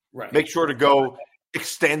 Right. Make sure to go."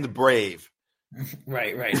 Extend brave,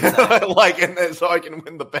 right. Exactly. Like, and then so I can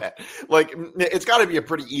win the bet. Like, it's got to be a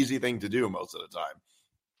pretty easy thing to do most of the time.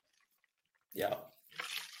 Yeah.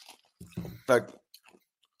 Like,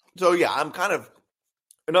 so yeah,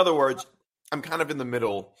 in other words, I'm kind of in the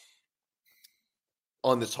middle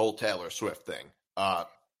on this whole Taylor Swift thing. Like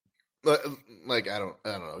I don't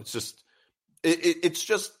know. It's just, it's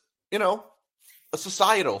just a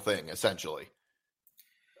societal thing essentially.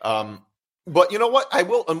 But you know what? I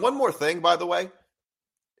will. And one more thing, by the way.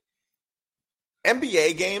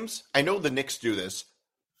 NBA games, I know the Knicks do this.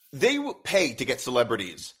 They pay to get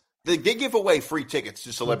celebrities. They give away free tickets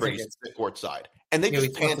to celebrities to sit courtside. And they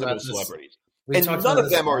just pan to those celebrities. And none of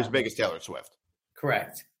them are as big as Taylor Swift.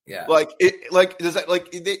 Correct. Yeah.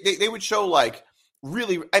 They would show like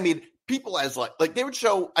really, I mean, people as like they would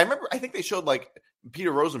show, I think they showed like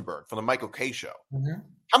Peter Rosenberg from the Michael Kay show. Mm-hmm.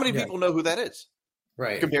 How many people know who that is?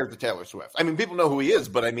 Right. Compared to Taylor Swift. I mean, people know who he is,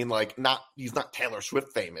 but I mean, like, he's not Taylor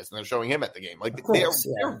Swift famous, and they're showing him at the game. Like,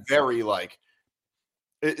 they're very, like,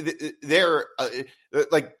 they're,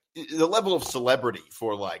 like, the level of celebrity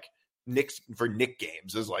for, like, Nick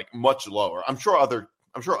games is like much lower. I'm sure other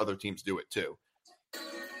teams do it too.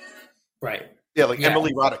 Right. Yeah, like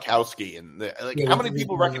Emily Ratajkowski and how many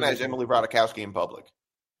people recognize Emily Ratajkowski in public?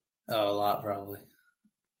 Oh, a lot probably.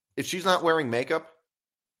 If she's not wearing makeup?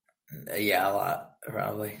 Yeah, a lot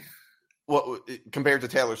probably. What compared to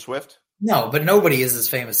Taylor Swift? No, but nobody is as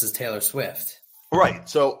famous as Taylor Swift. Right.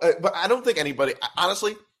 So, but I don't think anybody,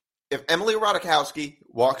 honestly, if Emily Ratajkowski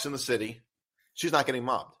walks in the city, she's not getting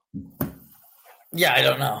mobbed. Yeah, I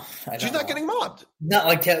don't know. She's not getting mobbed. Not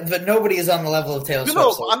like, but nobody is on the level of Taylor Swift.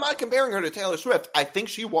 No, I'm not comparing her to Taylor Swift. I think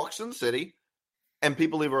she walks in the city, and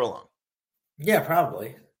people leave her alone. Yeah,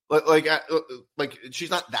 probably. Like she's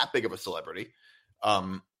not that big of a celebrity.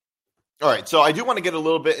 All right, so I do want to get a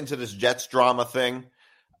little bit into this Jets drama thing.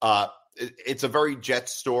 It's a very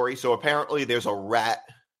Jets story. So apparently, there's a rat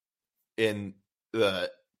in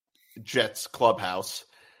the Jets clubhouse.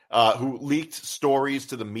 Who leaked stories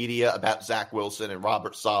to the media about Zach Wilson, and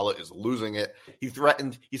Robert Saleh is losing it.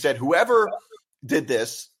 He said, whoever did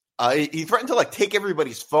this, he threatened to like take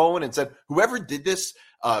everybody's phone and said, whoever did this,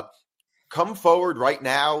 come forward right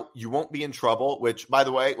now. You won't be in trouble, which, by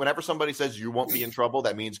the way, whenever somebody says you won't be in trouble,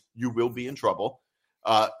 that means you will be in trouble.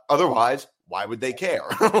 Otherwise, why would they care?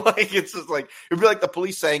 Like, it's just like, it'd be like the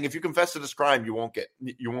police saying, if you confess to this crime, you won't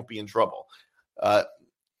be in trouble. That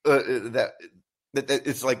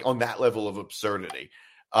it's like on that level of absurdity.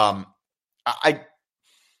 I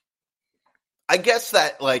guess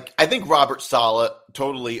that, like, I think Robert Saleh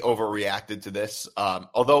totally overreacted to this.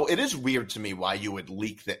 Although it is weird to me why you would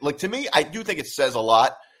leak that. Like, to me, I do think it says a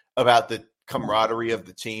lot about the camaraderie of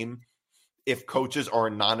the team if coaches are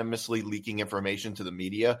anonymously leaking information to the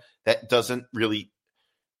media that doesn't really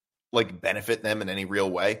like benefit them in any real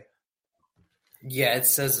way. Yeah, it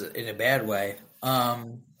says it in a bad way.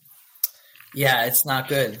 Yeah, it's not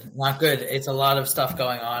good. Not good. It's a lot of stuff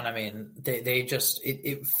going on. I mean, they just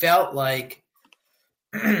it felt like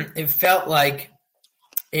in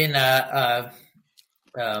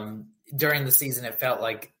during the season, it felt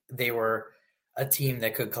like they were a team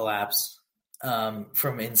that could collapse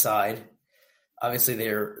from inside. Obviously,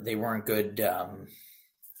 they weren't good.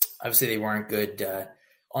 Obviously, they weren't good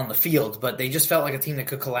on the field, but they just felt like a team that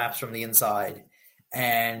could collapse from the inside.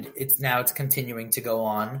 And it's continuing to go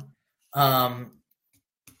on. I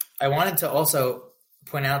wanted to also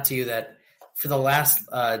point out to you that for the last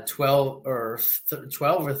 12 or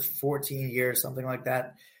 14 years, something like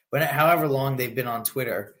that, however long they've been on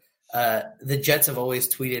Twitter, the Jets have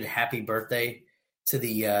always tweeted happy birthday to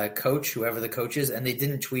the coach, whoever the coach is, and they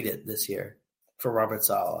didn't tweet it this year for Robert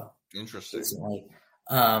Saleh. Interesting. Recently.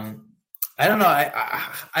 I don't know.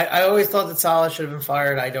 I always thought that Saleh should have been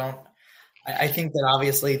fired. I think that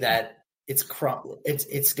obviously that it's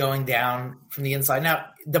going down from the inside. Now,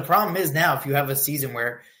 the problem is now if you have a season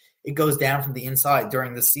where it goes down from the inside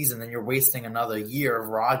during the season, then you're wasting another year of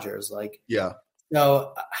Rodgers.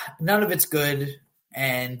 So none of it's good.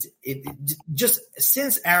 And it just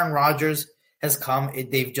since Aaron Rodgers has come,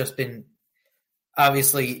 they've just been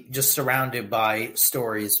obviously just surrounded by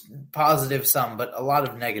stories, positive some, but a lot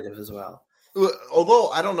of negative as well. Although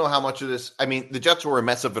I don't know how much of this, I mean, the Jets were a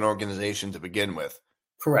mess of an organization to begin with.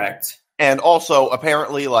 Correct. And also,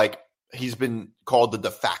 apparently, like, he's been called the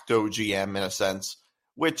de facto GM in a sense,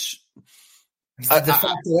 which de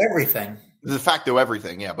facto everything. De facto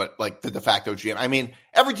everything, yeah, but like the de facto GM. I mean,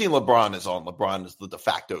 every team LeBron is on, LeBron is the de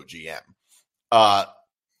facto GM.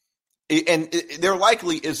 There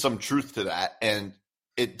likely is some truth to that, and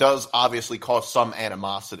it does obviously cause some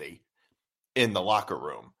animosity in the locker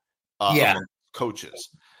room. Among coaches.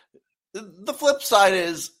 The flip side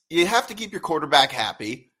is you have to keep your quarterback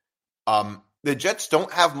happy. The Jets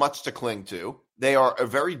don't have much to cling to. They are a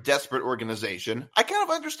very desperate organization. I kind of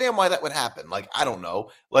understand why that would happen. Like, I don't know.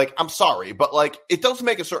 Like, I'm sorry, but like, it does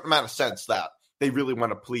make a certain amount of sense that they really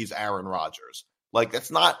want to please Aaron Rodgers. Like, that's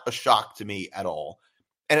not a shock to me at all.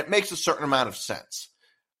 And it makes a certain amount of sense.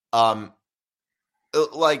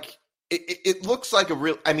 Like, it looks like a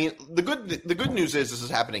real, I mean, the good news is this is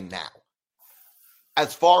happening now.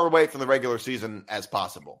 As far away from the regular season as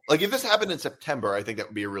possible. Like, if this happened in September, I think that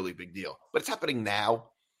would be a really big deal. But it's happening now.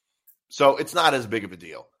 So it's not as big of a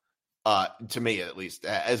deal, to me at least,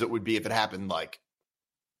 as it would be if it happened, like,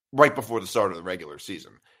 right before the start of the regular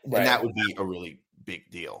season. Right. And that would be a really big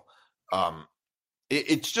deal.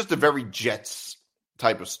 It's just a very Jets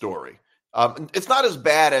type of story. It's not as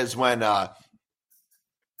bad as when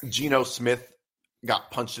Geno Smith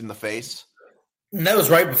got punched in the face. And that was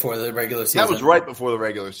right before the regular season. That was right before the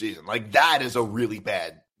regular season. Like, that is a really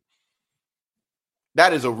bad.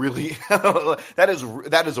 That is a really that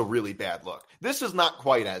is a really bad look. This is not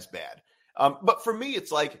quite as bad. But for me,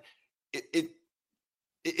 it's like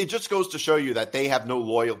it just goes to show you that they have no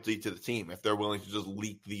loyalty to the team if they're willing to just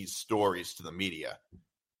leak these stories to the media.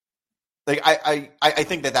 Like I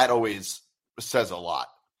think that always says a lot.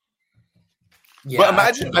 Yeah, but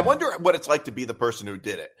imagine, I wonder what it's like to be the person who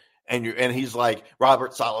did it. And he's like,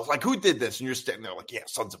 Robert Sala's like, who did this? And you're standing there like, yeah,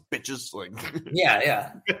 sons of bitches. Like,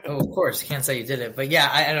 yeah. Oh, of course, you can't say you did it, but yeah,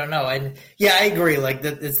 I don't know. And yeah, I agree. Like,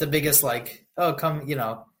 it's the biggest. Like, oh, come, you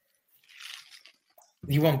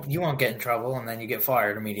won't get in trouble, and then you get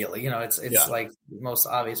fired immediately. It's like most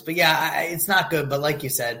obvious. But yeah, it's not good. But like you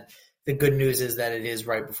said, the good news is that it is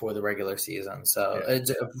right before the regular season. So it's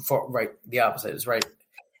right. The opposite is right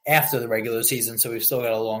after the regular season. So we've still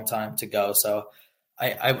got a long time to go. So.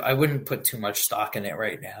 I wouldn't put too much stock in it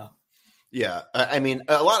right now. Yeah. I mean,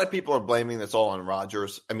 a lot of people are blaming this all on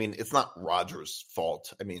Rodgers. I mean, it's not Rodgers'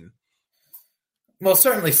 fault. I mean, well,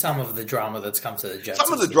 certainly some of the drama that's come to the Jets.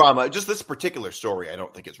 Some of the drama, just this particular story, I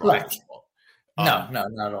don't think it's Rodgers' fault. No, not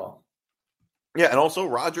at all. Yeah, and also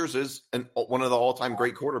Rodgers is one of the all-time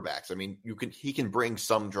great quarterbacks. I mean, he can bring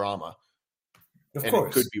some drama. Of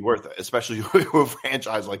course. It could be worth it, especially with a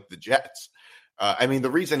franchise like the Jets. I mean, the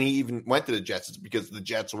reason he even went to the Jets is because the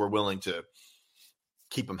Jets were willing to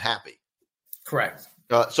keep him happy. Correct.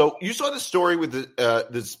 So you saw this story with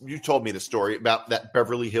this. You told me the story about that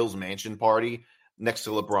Beverly Hills mansion party next to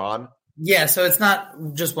LeBron. Yeah, so it's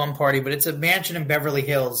not just one party, but it's a mansion in Beverly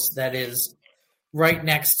Hills that is right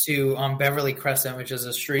next to Beverly Crescent, which is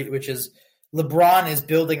a street. Which is LeBron is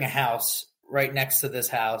building a house right next to this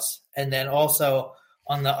house, and then also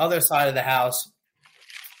on the other side of the house.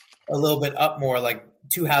 A little bit up more, like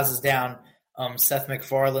 2 houses down, Seth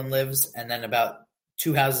MacFarlane lives, and then about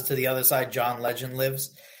 2 houses to the other side, John Legend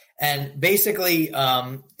lives. And basically,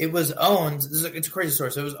 it was owned. It's a crazy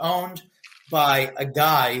story. So it was owned by a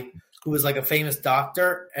guy who was like a famous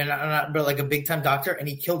doctor, but like a big time doctor, and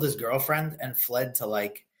he killed his girlfriend and fled to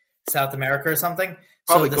like South America or something.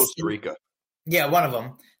 Probably Costa Rica. Yeah, one of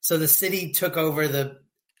them. So the city took over the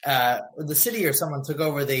city, or someone took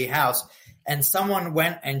over the house. And someone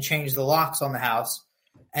went and changed the locks on the house,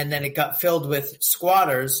 and then it got filled with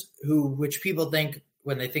squatters which people think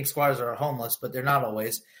when they think squatters are homeless, but they're not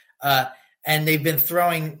always. And they've been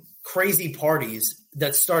throwing crazy parties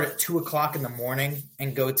that start at 2:00 in the morning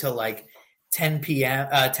and go till like 10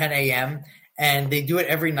 a.m. And they do it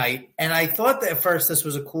every night. And I thought that at first this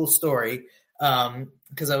was a cool story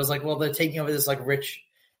because I was like, well, they're taking over this like rich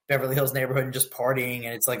Beverly Hills neighborhood and just partying,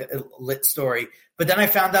 and it's like a lit story. But then I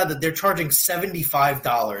found out that they're charging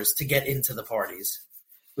 $75 to get into the parties,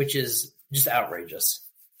 which is just outrageous.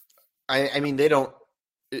 I mean, they don't.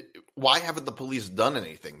 Why haven't the police done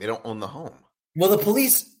anything? They don't own the home. Well, the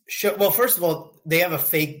police well, first of all, they have a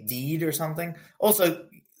fake deed or something. Also,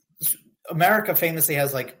 America famously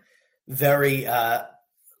has like very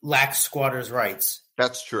lax squatters' rights.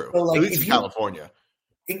 That's true. So, like, at least in California.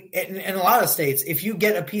 In a lot of states, if you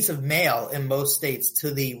get a piece of mail in most states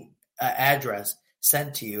to the address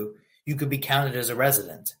sent to you, you could be counted as a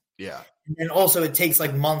resident. Yeah. And also it takes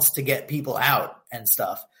like months to get people out and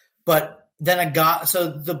stuff. But then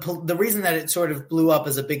the reason that it sort of blew up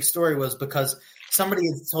as a big story was because somebody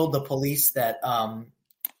had told the police that 2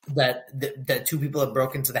 people had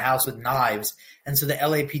broken into the house with knives. And so the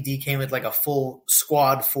LAPD came with like a full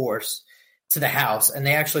squad force to the house, and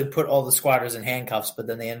they actually put all the squatters in handcuffs, but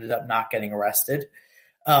then they ended up not getting arrested.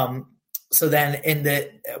 So then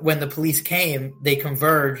when the police came, they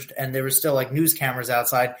converged, and there were still like news cameras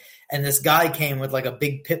outside, and this guy came with like a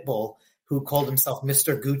big pit bull who called himself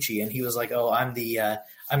Mr. Gucci, and he was like, "Oh, I'm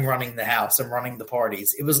running the house, I'm running the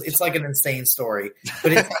parties." It's like an insane story,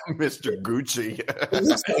 but it's Mr. Gucci. It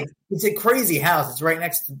looks like it's a crazy house. It's right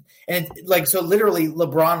next to, and so literally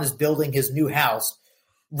LeBron is building his new house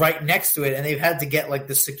right next to it, and they've had to get like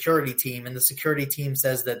the security team, and the security team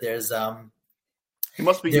says that there's he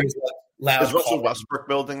must be there's loud. Is Russell Westbrook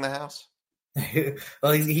building the house?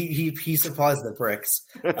 Well, he supplies the bricks,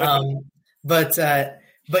 but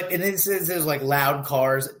and it says there's like loud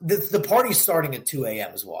cars. The party's starting at 2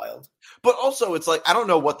 a.m. is wild. But also, it's like I don't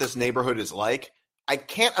know what this neighborhood is like. I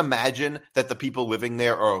can't imagine that the people living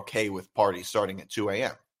there are okay with parties starting at 2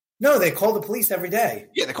 a.m. No, they call the police every day.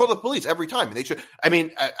 Yeah, they call the police every time. They should. I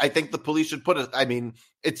mean, I think the police should put it. I mean,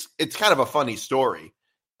 it's kind of a funny story,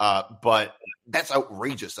 but that's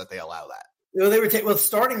outrageous that they allow that. Well, they were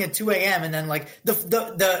starting at 2 a.m. and then like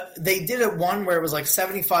they did it one where it was like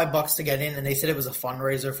 $75 to get in, and they said it was a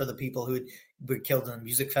fundraiser for the people who were killed in the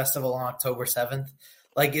music festival on October 7th.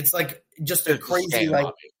 Like it's like just a crazy scam, like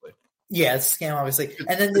obviously. Yeah, it's a scam, obviously.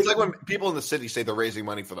 And then it's like when people in the city say they're raising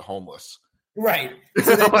money for the homeless. Right.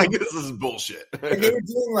 So then, like, this is bullshit. And they were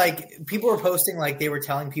doing like people were posting like they were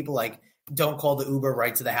telling people like don't call the Uber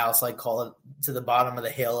right to the house, like call it to the bottom of the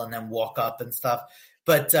hill and then walk up and stuff.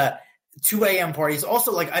 But 2 a.m. parties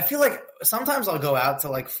also like I feel like sometimes I'll go out to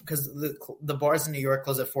like because the bars in New York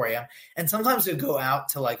close at 4 a.m. and sometimes we go out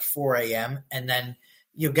to like 4 a.m. and then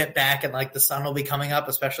you'll get back and like the sun will be coming up,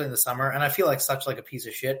 especially in the summer. And I feel like such like a piece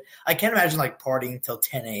of shit. I can't imagine like partying till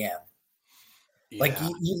 10 a.m. Yeah. Like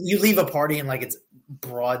you leave a party and like it's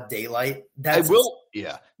broad daylight. I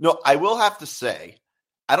will have to say,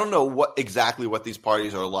 I don't know exactly what these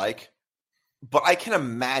parties are like, but I can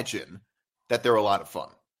imagine that they're a lot of fun.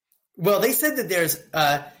 Well, they said that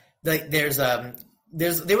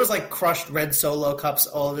there was like crushed red Solo cups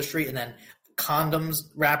all over the street, and then condoms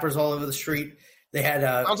wrappers all over the street. They had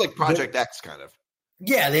sounds like Project X kind of.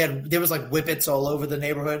 Yeah, there was like whippets all over the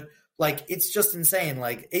neighborhood. Like it's just insane.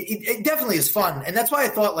 Like it definitely is fun, and that's why I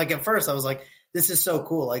thought like at first I was like, this is so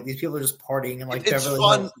cool. Like these people are just partying and like it's Beverly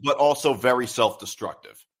fun, Hills. But also very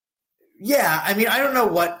self-destructive. Yeah, I mean, I don't know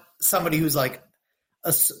what somebody who's like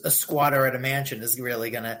a squatter at a mansion is really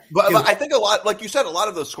gonna. But I think a lot, like you said, a lot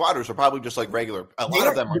of those squatters are probably just like regular. A lot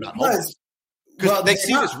of them are not homeless because they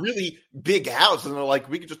see this really big house and they're like,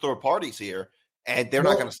 we could just throw parties here, and they're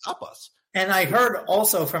not going to stop us. And I heard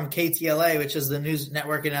also from KTLA, which is the news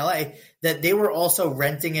network in LA, that they were also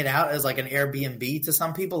renting it out as like an Airbnb to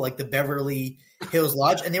some people, like the Beverly Hills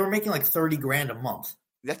Lodge, and they were making like $30,000 a month.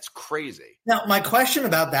 That's crazy. Now, my question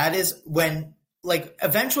about that is when, like,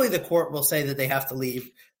 eventually the court will say that they have to leave,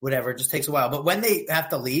 whatever, it just takes a while. But when they have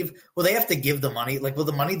to leave, will they have to give the money? Like, will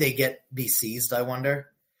the money they get be seized, I wonder?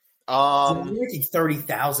 They're making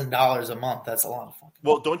 $30,000 a month. That's a lot of fun.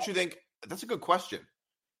 Well, don't you think – that's a good question.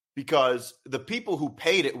 Because the people who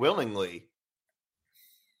paid it willingly,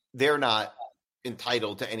 they're not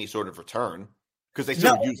entitled to any sort of return because they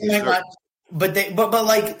still use the service. But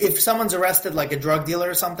like if someone's arrested, like a drug dealer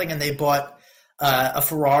or something, and they bought a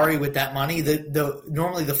Ferrari with that money,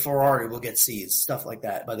 normally the Ferrari will get seized, stuff like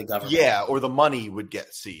that by the government. Yeah, or the money would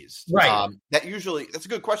get seized. Right. That's a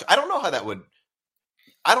good question. I don't know how that would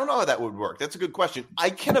work. That's a good question. I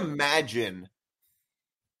can imagine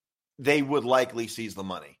they would likely seize the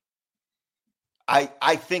money.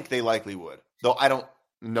 I think they likely would, though I don't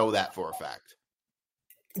know that for a fact.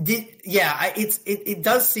 It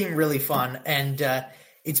does seem really fun, and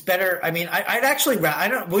it's better. I mean, I'd actually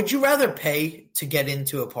would you rather pay to get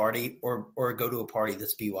into a party or go to a party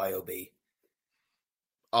that's BYOB?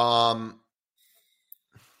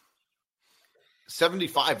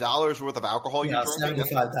 $75 worth of alcohol. Yeah,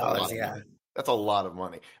 $75. Yeah, that's a lot of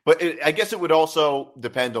money. But I guess it would also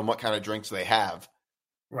depend on what kind of drinks they have.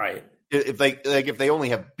 Right. If they only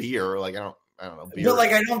have beer, like I don't know. Beer, but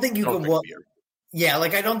like I don't think you could walk. Yeah,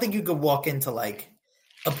 like I don't think you could walk into like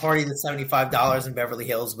a party that's $75 in Beverly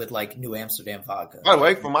Hills with like New Amsterdam vodka. By the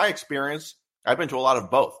way, from my experience, I've been to a lot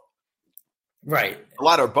of both. Right. A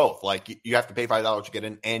lot of both. Like you have to pay $5 to get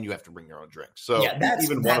in, and you have to bring your own drinks. So yeah,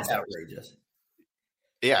 that's outrageous.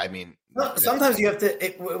 Yeah, I mean, sometimes you have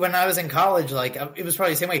to. When I was in college, like it was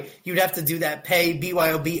probably the same way. You'd have to do that, pay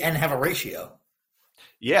BYOB, and have a ratio.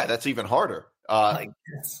 Yeah, that's even harder. I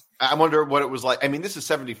wonder what it was like. I mean, this is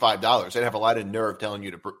 $75. They'd have a lot of nerve telling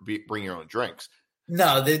you to bring your own drinks.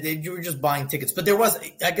 No, you were just buying tickets. But there was,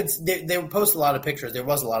 they would post a lot of pictures. There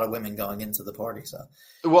was a lot of women going into the party. So,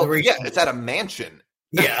 it's at a mansion.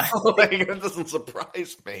 Yeah. Like, it doesn't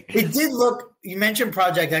surprise me. It did look, you mentioned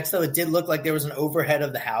Project X, though. It did look like there was an overhead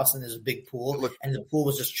of the house and there's a big pool, and the pool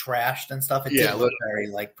was just trashed and stuff. It did look very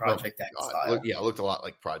like Project X style. It looked a lot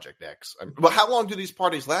like Project X. Well, how long do these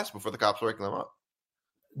parties last before the cops break them up?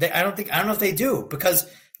 I don't know if they do, because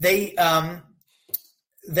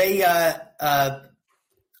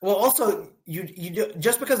well, also you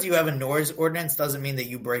just because you have a noise ordinance doesn't mean that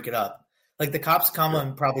you break it up. Like the cops come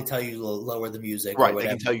and probably tell you to lower the music, right? Or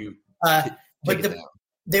whatever. They can tell you. But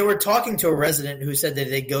they were talking to a resident who said that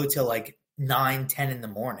they go till like 9, 10 in the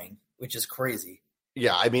morning, which is crazy.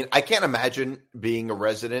 Yeah, I mean, I can't imagine being a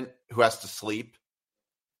resident who has to sleep.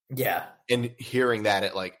 Yeah, and hearing that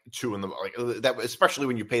at like 2 in the like that, especially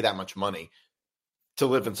when you pay that much money to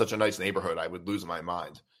live in such a nice neighborhood, I would lose my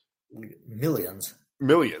mind. Millions,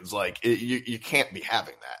 like you can't be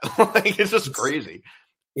having that. Like it's just crazy.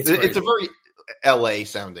 It's a very LA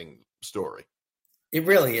sounding story. It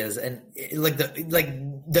really is, and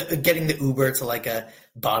the getting the Uber to like a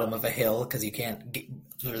bottom of a hill because you can't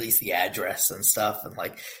release the address and stuff, and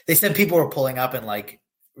like they said, people were pulling up in like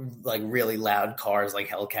really loud cars, like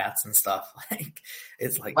Hellcats and stuff. Like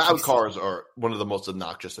it's like loud cars are one of the most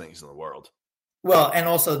obnoxious things in the world. Well, and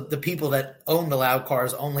also the people that own the loud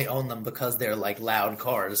cars only own them because they're like loud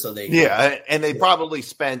cars. So and they probably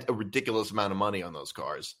spent a ridiculous amount of money on those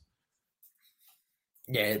cars.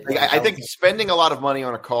 Yeah, I think spending a lot of money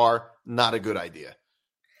on a car, not a good idea.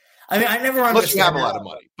 I mean, I never understand unless you have that. a lot of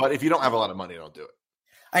money. But if you don't have a lot of money, don't do it.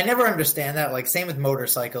 I never understand that. Like, same with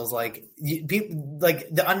motorcycles. Like, people, like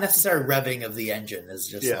the unnecessary revving of the engine is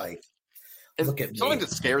just like, look at me. Something that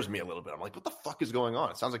scares me a little bit. I'm like, what the fuck is going on?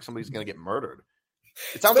 It sounds like somebody's going to get murdered.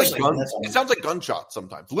 It sounds it sounds like gunshots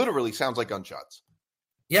sometimes. Literally sounds like gunshots.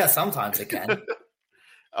 Yeah, sometimes it can.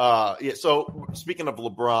 So speaking of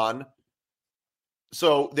LeBron,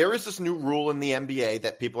 so there is this new rule in the NBA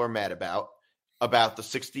that people are mad about the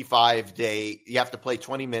 65-day. You have to play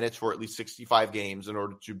 20 minutes for at least 65 games in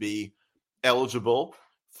order to be eligible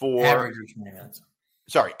for average 20 minutes.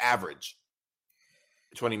 Sorry, average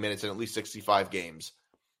 20 minutes and at least 65 games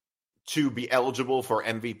to be eligible for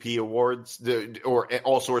MVP awards or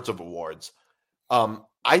all sorts of awards.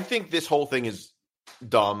 I think this whole thing is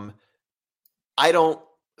dumb. I don't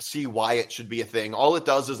see why it should be a thing. All it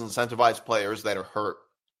does is incentivize players that are hurt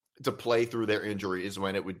to play through their injuries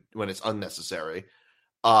when it's unnecessary.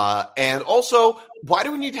 And also, why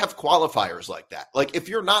do we need to have qualifiers like that? Like, if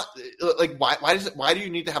you're not like, why do you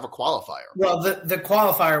need to have a qualifier? Well, the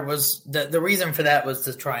qualifier was the reason for that was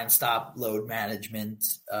to try and stop load management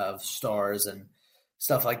of stars and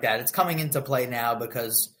stuff like that. It's coming into play now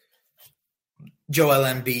because Joel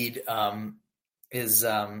Embiid is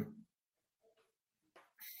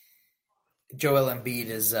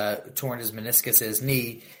torn his meniscus in his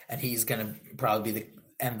knee, and he's going to probably be the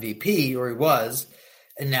MVP, or he was,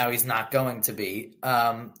 and now he's not going to be.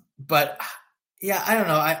 But yeah, I don't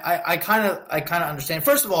know. I kind of understand.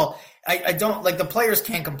 First of all, I don't like the players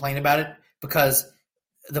can't complain about it because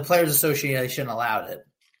the Players Association allowed it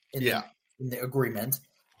in the agreement.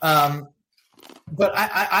 But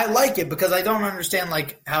I like it because I don't understand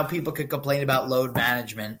like how people could complain about load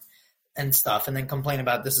management and stuff and then complain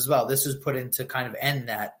about this as well. This is put in to kind of end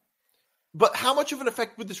that. But how much of an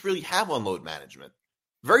effect would this really have on load management?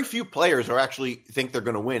 Very few players are actually think they're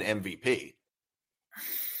going to win MVP.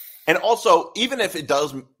 And also, even if it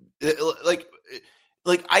does, like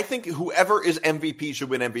I think whoever is MVP should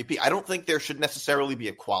win MVP. I don't think there should necessarily be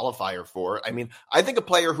a qualifier for it. I mean, I think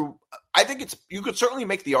you could certainly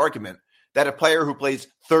make the argument that a player who plays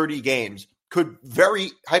 30 games could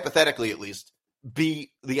very hypothetically at least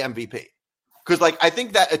be the MVP. Because like I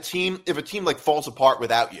think that if a team like falls apart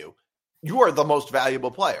without you, you are the most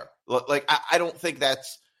valuable player. Like I don't think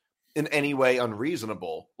that's in any way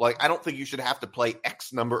unreasonable. Like I don't think you should have to play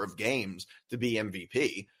X number of games to be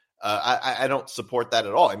MVP. I don't support that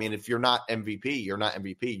at all. I mean, if you're not MVP, you're not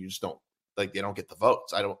MVP. You just don't like they don't get the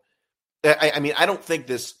votes. I don't think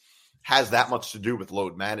this has that much to do with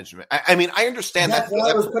load management. I mean, I understand that's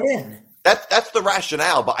what was put in. That's the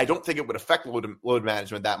rationale, but I don't think it would affect load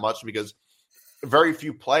management that much because very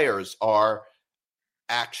few players are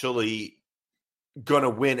actually going to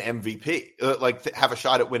win MVP, like have a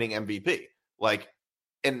shot at winning MVP. Like,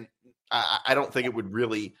 and I don't think it would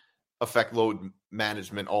really affect load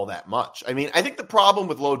management all that much. I mean, I think the problem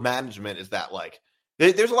with load management is that like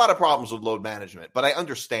there's a lot of problems with load management, but I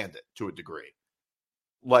understand it to a degree.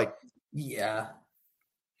 Like, yeah,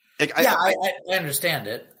 like, I understand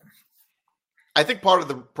it. I think part of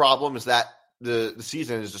the problem is that the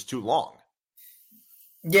season is just too long.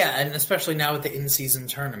 Yeah, and especially now with the in-season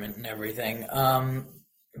tournament and everything.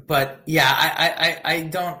 But yeah, I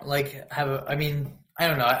don't like have. I mean, I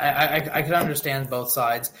don't know. I can understand both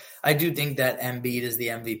sides. I do think that Embiid is the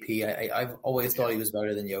MVP. I've always thought he was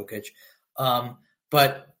better than Jokic.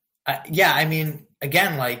 But yeah, I mean,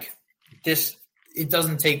 again, like this, it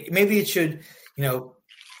doesn't take. Maybe it should,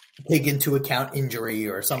 take into account injury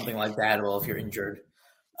or something like that. Well, if you're injured,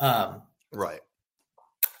 right.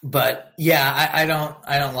 But yeah, I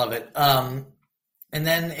don't love it. And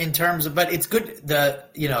then in terms of, but it's good.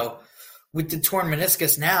 With the torn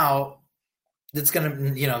meniscus now, that's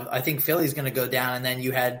going to, I think Philly's going to go down. And then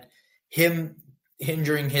you had him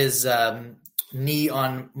injuring his knee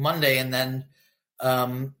on Monday, and then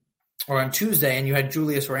or on Tuesday, and you had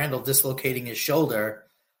Julius Randle dislocating his shoulder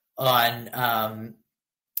on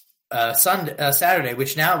Saturday,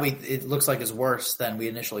 which now it looks like is worse than we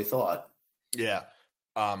initially thought. Yeah.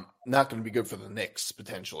 Not going to be good for the Knicks,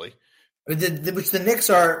 potentially. Which the Knicks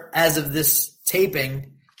are, as of this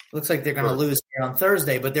taping, looks like they're going to lose here on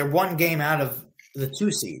Thursday, but they're one game out of the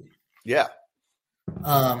 2 seed. Yeah.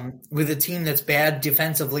 With a team that's bad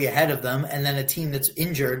defensively ahead of them, and then a team that's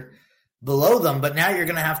injured below them. But now you're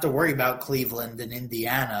going to have to worry about Cleveland and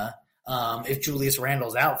Indiana if Julius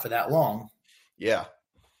Randle's out for that long. Yeah.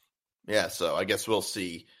 Yeah, so I guess we'll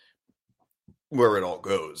see where it all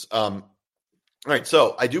goes. All right,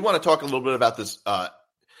 so I do want to talk a little bit about this.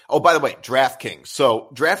 Oh, by the way, DraftKings. So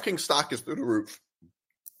DraftKings stock is through the roof.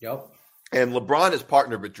 Yep. And LeBron is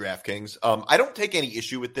partnered with DraftKings. I don't take any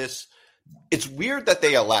issue with this. It's weird that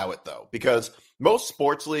they allow it, though, because most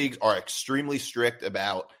sports leagues are extremely strict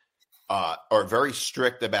about are very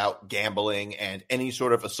strict about gambling and any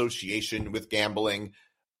sort of association with gambling.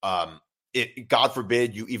 God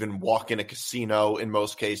forbid you even walk in a casino in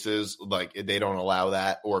most cases, like they don't allow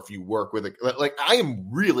that. Or if you work with I am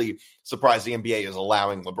really surprised the NBA is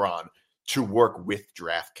allowing LeBron to work with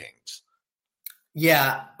DraftKings.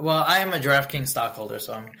 Yeah, well, I am a DraftKings stockholder,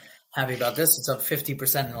 so I'm happy about this. It's up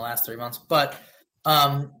 50% in the last 3 months. But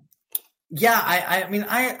yeah, I mean,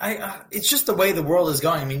 it's just the way the world is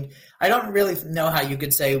going. I mean, I don't really know how you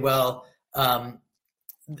could say, well, a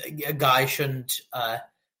guy shouldn't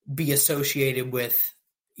be associated with,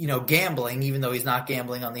 gambling, even though he's not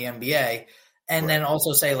gambling on the NBA. And then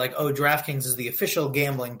also say like, oh, DraftKings is the official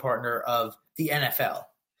gambling partner of the NFL,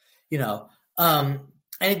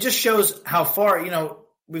 and it just shows how far,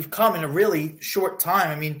 we've come in a really short time.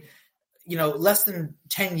 I mean, less than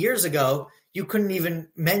 10 years ago, you couldn't even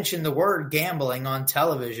mention the word gambling on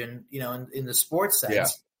television, in the sports sense. Yeah.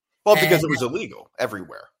 Well, because it was illegal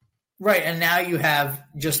everywhere. Right. And now you have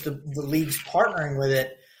just the leagues partnering with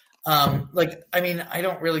it. I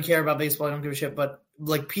don't really care about baseball. I don't give a shit. But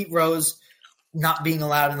like Pete Rose not being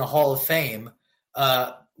allowed in the Hall of Fame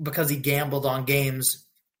because he gambled on games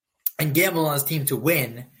and gambled on his team to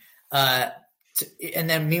win. And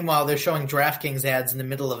then meanwhile, they're showing DraftKings ads in the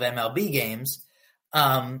middle of MLB games.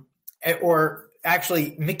 Or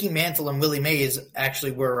actually, Mickey Mantle and Willie Mays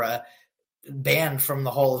actually were banned from the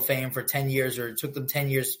Hall of Fame for 10 years, or it took them 10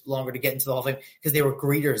 years longer to get into the Hall of Fame because they were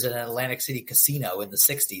greeters at an Atlantic City casino in the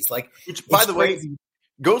 60s. Which, by the way,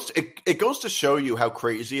 goes to show you how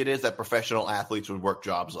crazy it is that professional athletes would work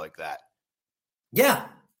jobs like that. Yeah.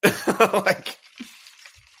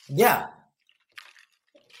 Yeah.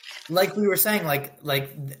 Like we were saying, like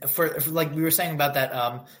we were saying about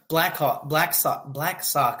that Black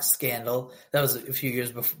Sox scandal that was a few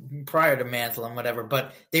years prior to Mantle and whatever,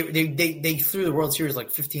 but they threw the World Series like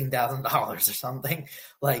 $15,000 or something,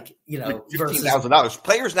 $15,000.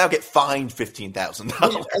 Players now get fined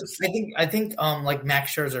 $15,000. I think like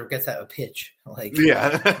Max Scherzer gets a pitch,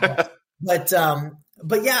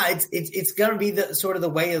 But yeah, it's going to be the sort of the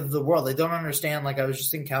way of the world. They don't understand. Like I was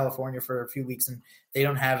just in California for a few weeks and they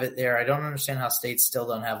don't have it there. I don't understand how states still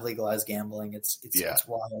don't have legalized gambling. It's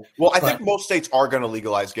wild. Well, I think most states are going to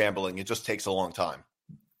legalize gambling. It just takes a long time.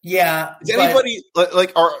 Yeah. Is anybody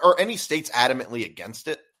are any states adamantly against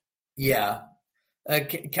it? Yeah.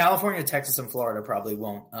 California, Texas, and Florida probably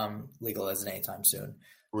won't legalize it anytime soon.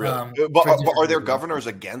 Really? But are there governors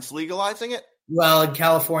against legalizing it? Well, in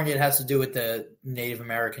California, it has to do with the Native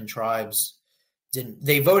American tribes.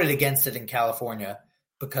 They voted against it in California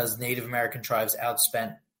because Native American tribes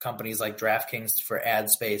outspent companies like DraftKings for ad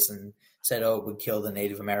space and said, oh, it would kill the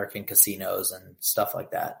Native American casinos and stuff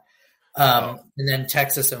like that. And then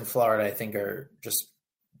Texas and Florida, I think, are just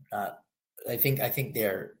not – I think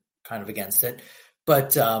they're kind of against it.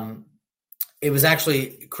 But it was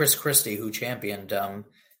actually Chris Christie who championed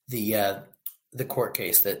the court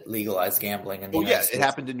case that legalized gambling. It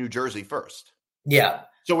happened in New Jersey first. Yeah.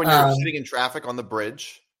 So when you're sitting in traffic on the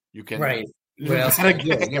bridge, you can right. Yeah.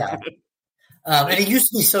 And it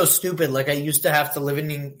used to be so stupid. Like I used to have to live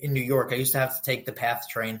in New York. I used to have to take the PATH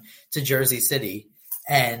train to Jersey City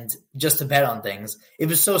and just to bet on things. It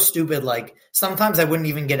was so stupid. Like sometimes I wouldn't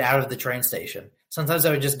even get out of the train station. Sometimes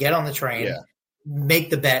I would just get on the train,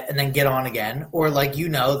 make the bet, and then get on again. Or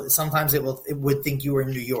sometimes it would think you were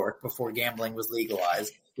in New York before gambling was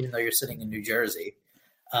legalized, even though you're sitting in New Jersey.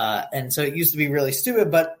 And so it used to be really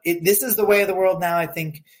stupid, but this is the way of the world now. I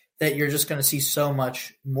think that you're just going to see so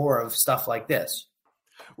much more of stuff like this.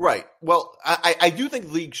 Right. Well, I do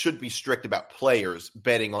think leagues should be strict about players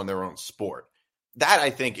betting on their own sport. That I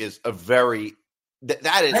think is a very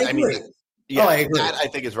that is. I mean, I agree. That I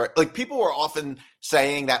think is right. Like people are often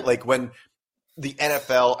saying that, like when the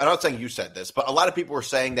NFL, and I'm not saying you said this, but a lot of people were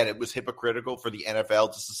saying that it was hypocritical for the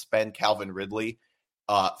NFL to suspend Calvin Ridley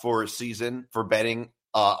for a season for betting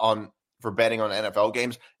on NFL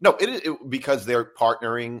games. No, it is because they're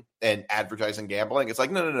partnering and advertising gambling. It's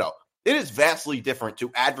like, no. It is vastly different to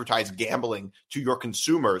advertise gambling to your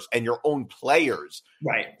consumers and your own players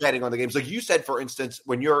betting on the games. Like you said, for instance,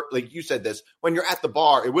 when you're at the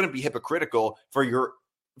bar, it wouldn't be hypocritical for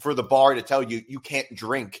the bar to tell you can't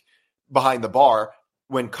drink behind the bar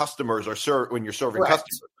when customers are when you're serving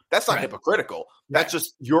customers. That's not hypocritical. That's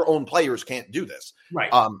just your own players can't do this.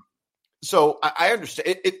 Right. So I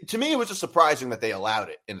understand. To me, it was just surprising that they allowed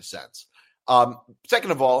it in a sense.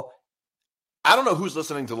 Second of all, I don't know who's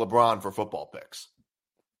listening to LeBron for football picks.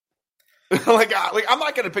 like I'm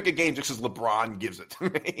not going to pick a game just because LeBron gives it to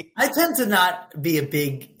me. I tend to not be a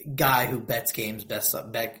big guy who bets games based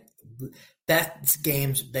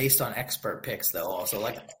on expert picks, though. Also,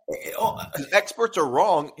 experts are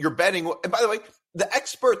wrong. You're betting, and by the way, the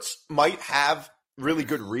experts might have really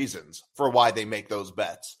good reasons for why they make those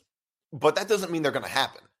bets, but that doesn't mean they're going to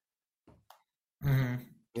happen. Mm-hmm.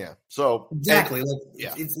 Yeah. So exactly.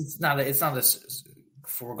 It's not a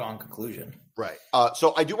foregone conclusion. Right.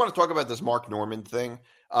 So I do want to talk about this Mark Norman thing.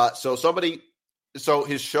 So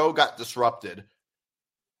his show got disrupted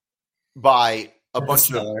by a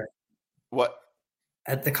bunch of what?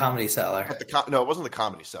 At the Comedy Cellar. No, it wasn't the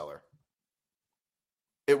Comedy Cellar.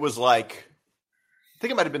 It was like, I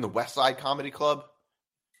think it might have been the West Side Comedy Club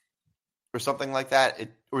or something like that,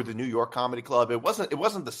 or the New York Comedy Club. It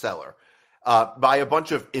wasn't the Cellar. By a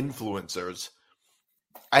bunch of influencers.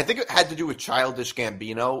 I think it had to do with Childish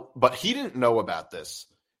Gambino, but he didn't know about this.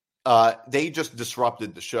 They just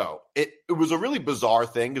disrupted the show. It was a really bizarre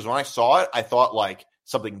thing because when I saw it, I thought like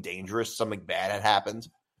something dangerous, something bad had happened.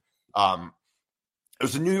 It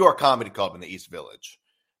was a New York Comedy Club in the East Village.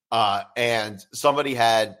 And somebody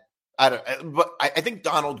had, I think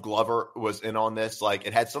Donald Glover was in on this. Like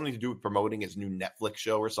it had something to do with promoting his new Netflix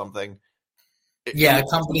show or something. A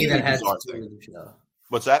company that had to do with the show.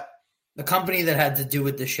 What's that? The company that had to do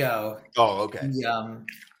with the show. Oh, okay.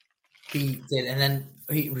 He did, and then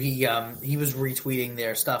he was retweeting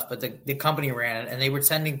their stuff, but the company ran it, and they were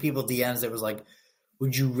sending people DMs that was like,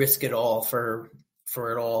 "Would you risk it all for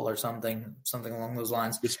it all?" or something along those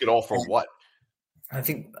lines. Risk it all for what? I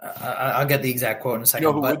think I'll get the exact quote in a second.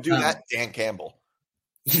 You know who would do that? Dan Campbell.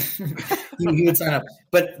 he would sign up,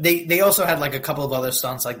 but they also had like a couple of other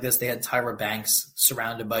stunts like this. They had Tyra Banks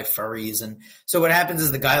surrounded by furries, and so what happens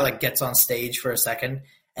is the guy like gets on stage for a second,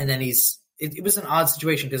 and then it was an odd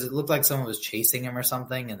situation because it looked like someone was chasing him or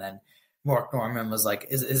something, and then Mark Norman was like,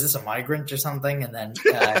 "Is this a migrant or something?" And then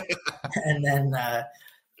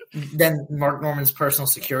then Mark Norman's personal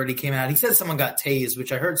security came out. He said someone got tased,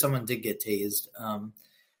 which I heard someone did get tased. I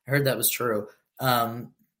heard that was true.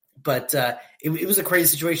 But it was a crazy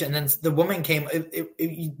situation. And then the woman came.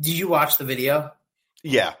 Did you watch the video?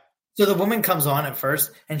 Yeah. So the woman comes on at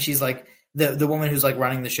first, and she's like the woman who's like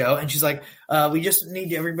running the show, and she's like, "We just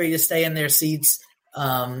need everybody to stay in their seats.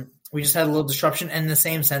 We just had a little disruption." And in the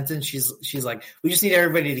same sentence, she's like, "We just need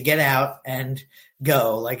everybody to get out and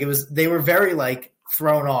go." Like they were very like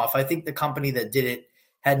thrown off. I think the company that did it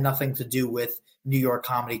had nothing to do with New York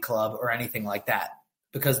Comedy Club or anything like that,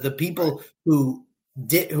 because the people who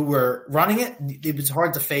were running it was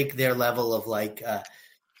hard to fake their level of like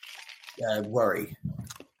worry.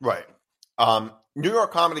 Right. New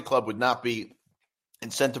York Comedy Club would not be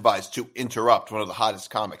incentivized to interrupt one of the hottest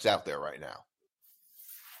comics out there right now.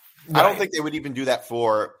 Right. I don't think they would even do that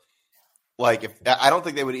for I don't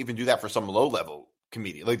think they would even do that for some low level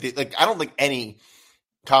comedian. I don't think any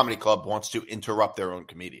comedy club wants to interrupt their own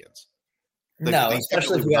comedians. No,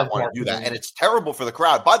 especially if you don't want to do that, and it's terrible for the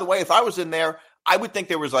crowd. By the way, if I was in there, I would think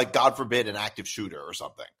there was like, God forbid, an active shooter or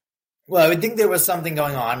something. Well, I would think there was something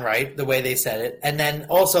going on, right? The way they said it, and then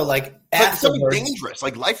also like afterwards, dangerous,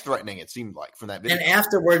 like life threatening. It seemed like from that video. And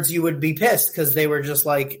afterwards, you would be pissed because they were just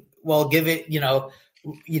like, "Well, give it,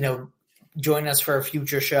 join us for a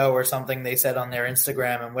future show or something." They said on their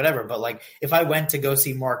Instagram and whatever. But like, if I went to go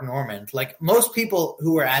see Mark Norman, like most people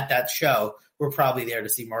who were at that show were probably there to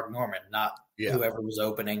see Mark Norman, not whoever was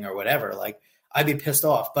opening or whatever. Like, I'd be pissed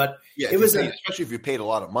off. But it was especially if you paid a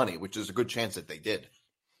lot of money, which is a good chance that they did.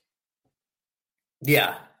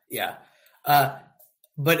 Yeah.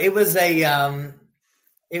 But it was a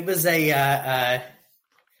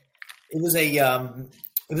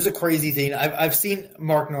crazy thing. I've seen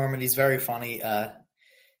Mark Norman. He's very funny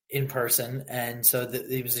in person, and so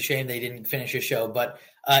it was a shame they didn't finish his show. But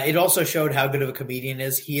it also showed how good of a comedian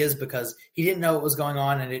he is because he didn't know what was going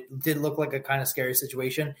on, and it did look like a kind of scary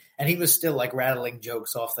situation. And he was still like rattling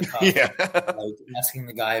jokes off the cuff, like asking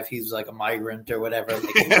the guy if he was like a migrant or whatever. Like,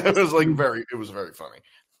 it was very funny.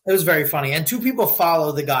 It was very funny, and two people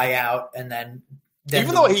follow the guy out, and then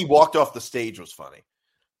even though he walked off the stage was funny.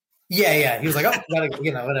 Yeah. He was like, "Oh, gotta,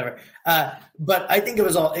 whatever." But I think it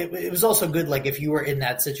was also good. Like if you were in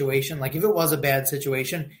that situation, like if it was a bad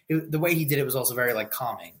situation, the way he did it was also very like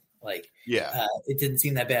calming. Like, it didn't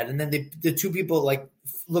seem that bad. And then the two people like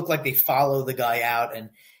looked like they follow the guy out, and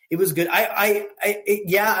it was good. I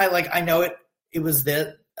know it. It was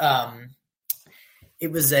that.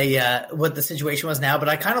 it was what the situation was now, but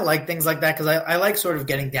I kind of like things like that because I like sort of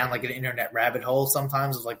getting down like an internet rabbit hole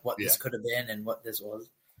sometimes of like what this could have been and what this was,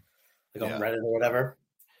 like on Reddit or whatever.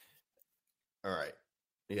 All right.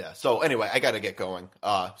 Yeah. So anyway, I got to get going.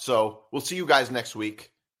 So we'll see you guys next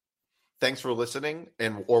week. Thanks for listening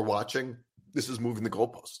or watching. This is Moving the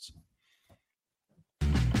Goalposts.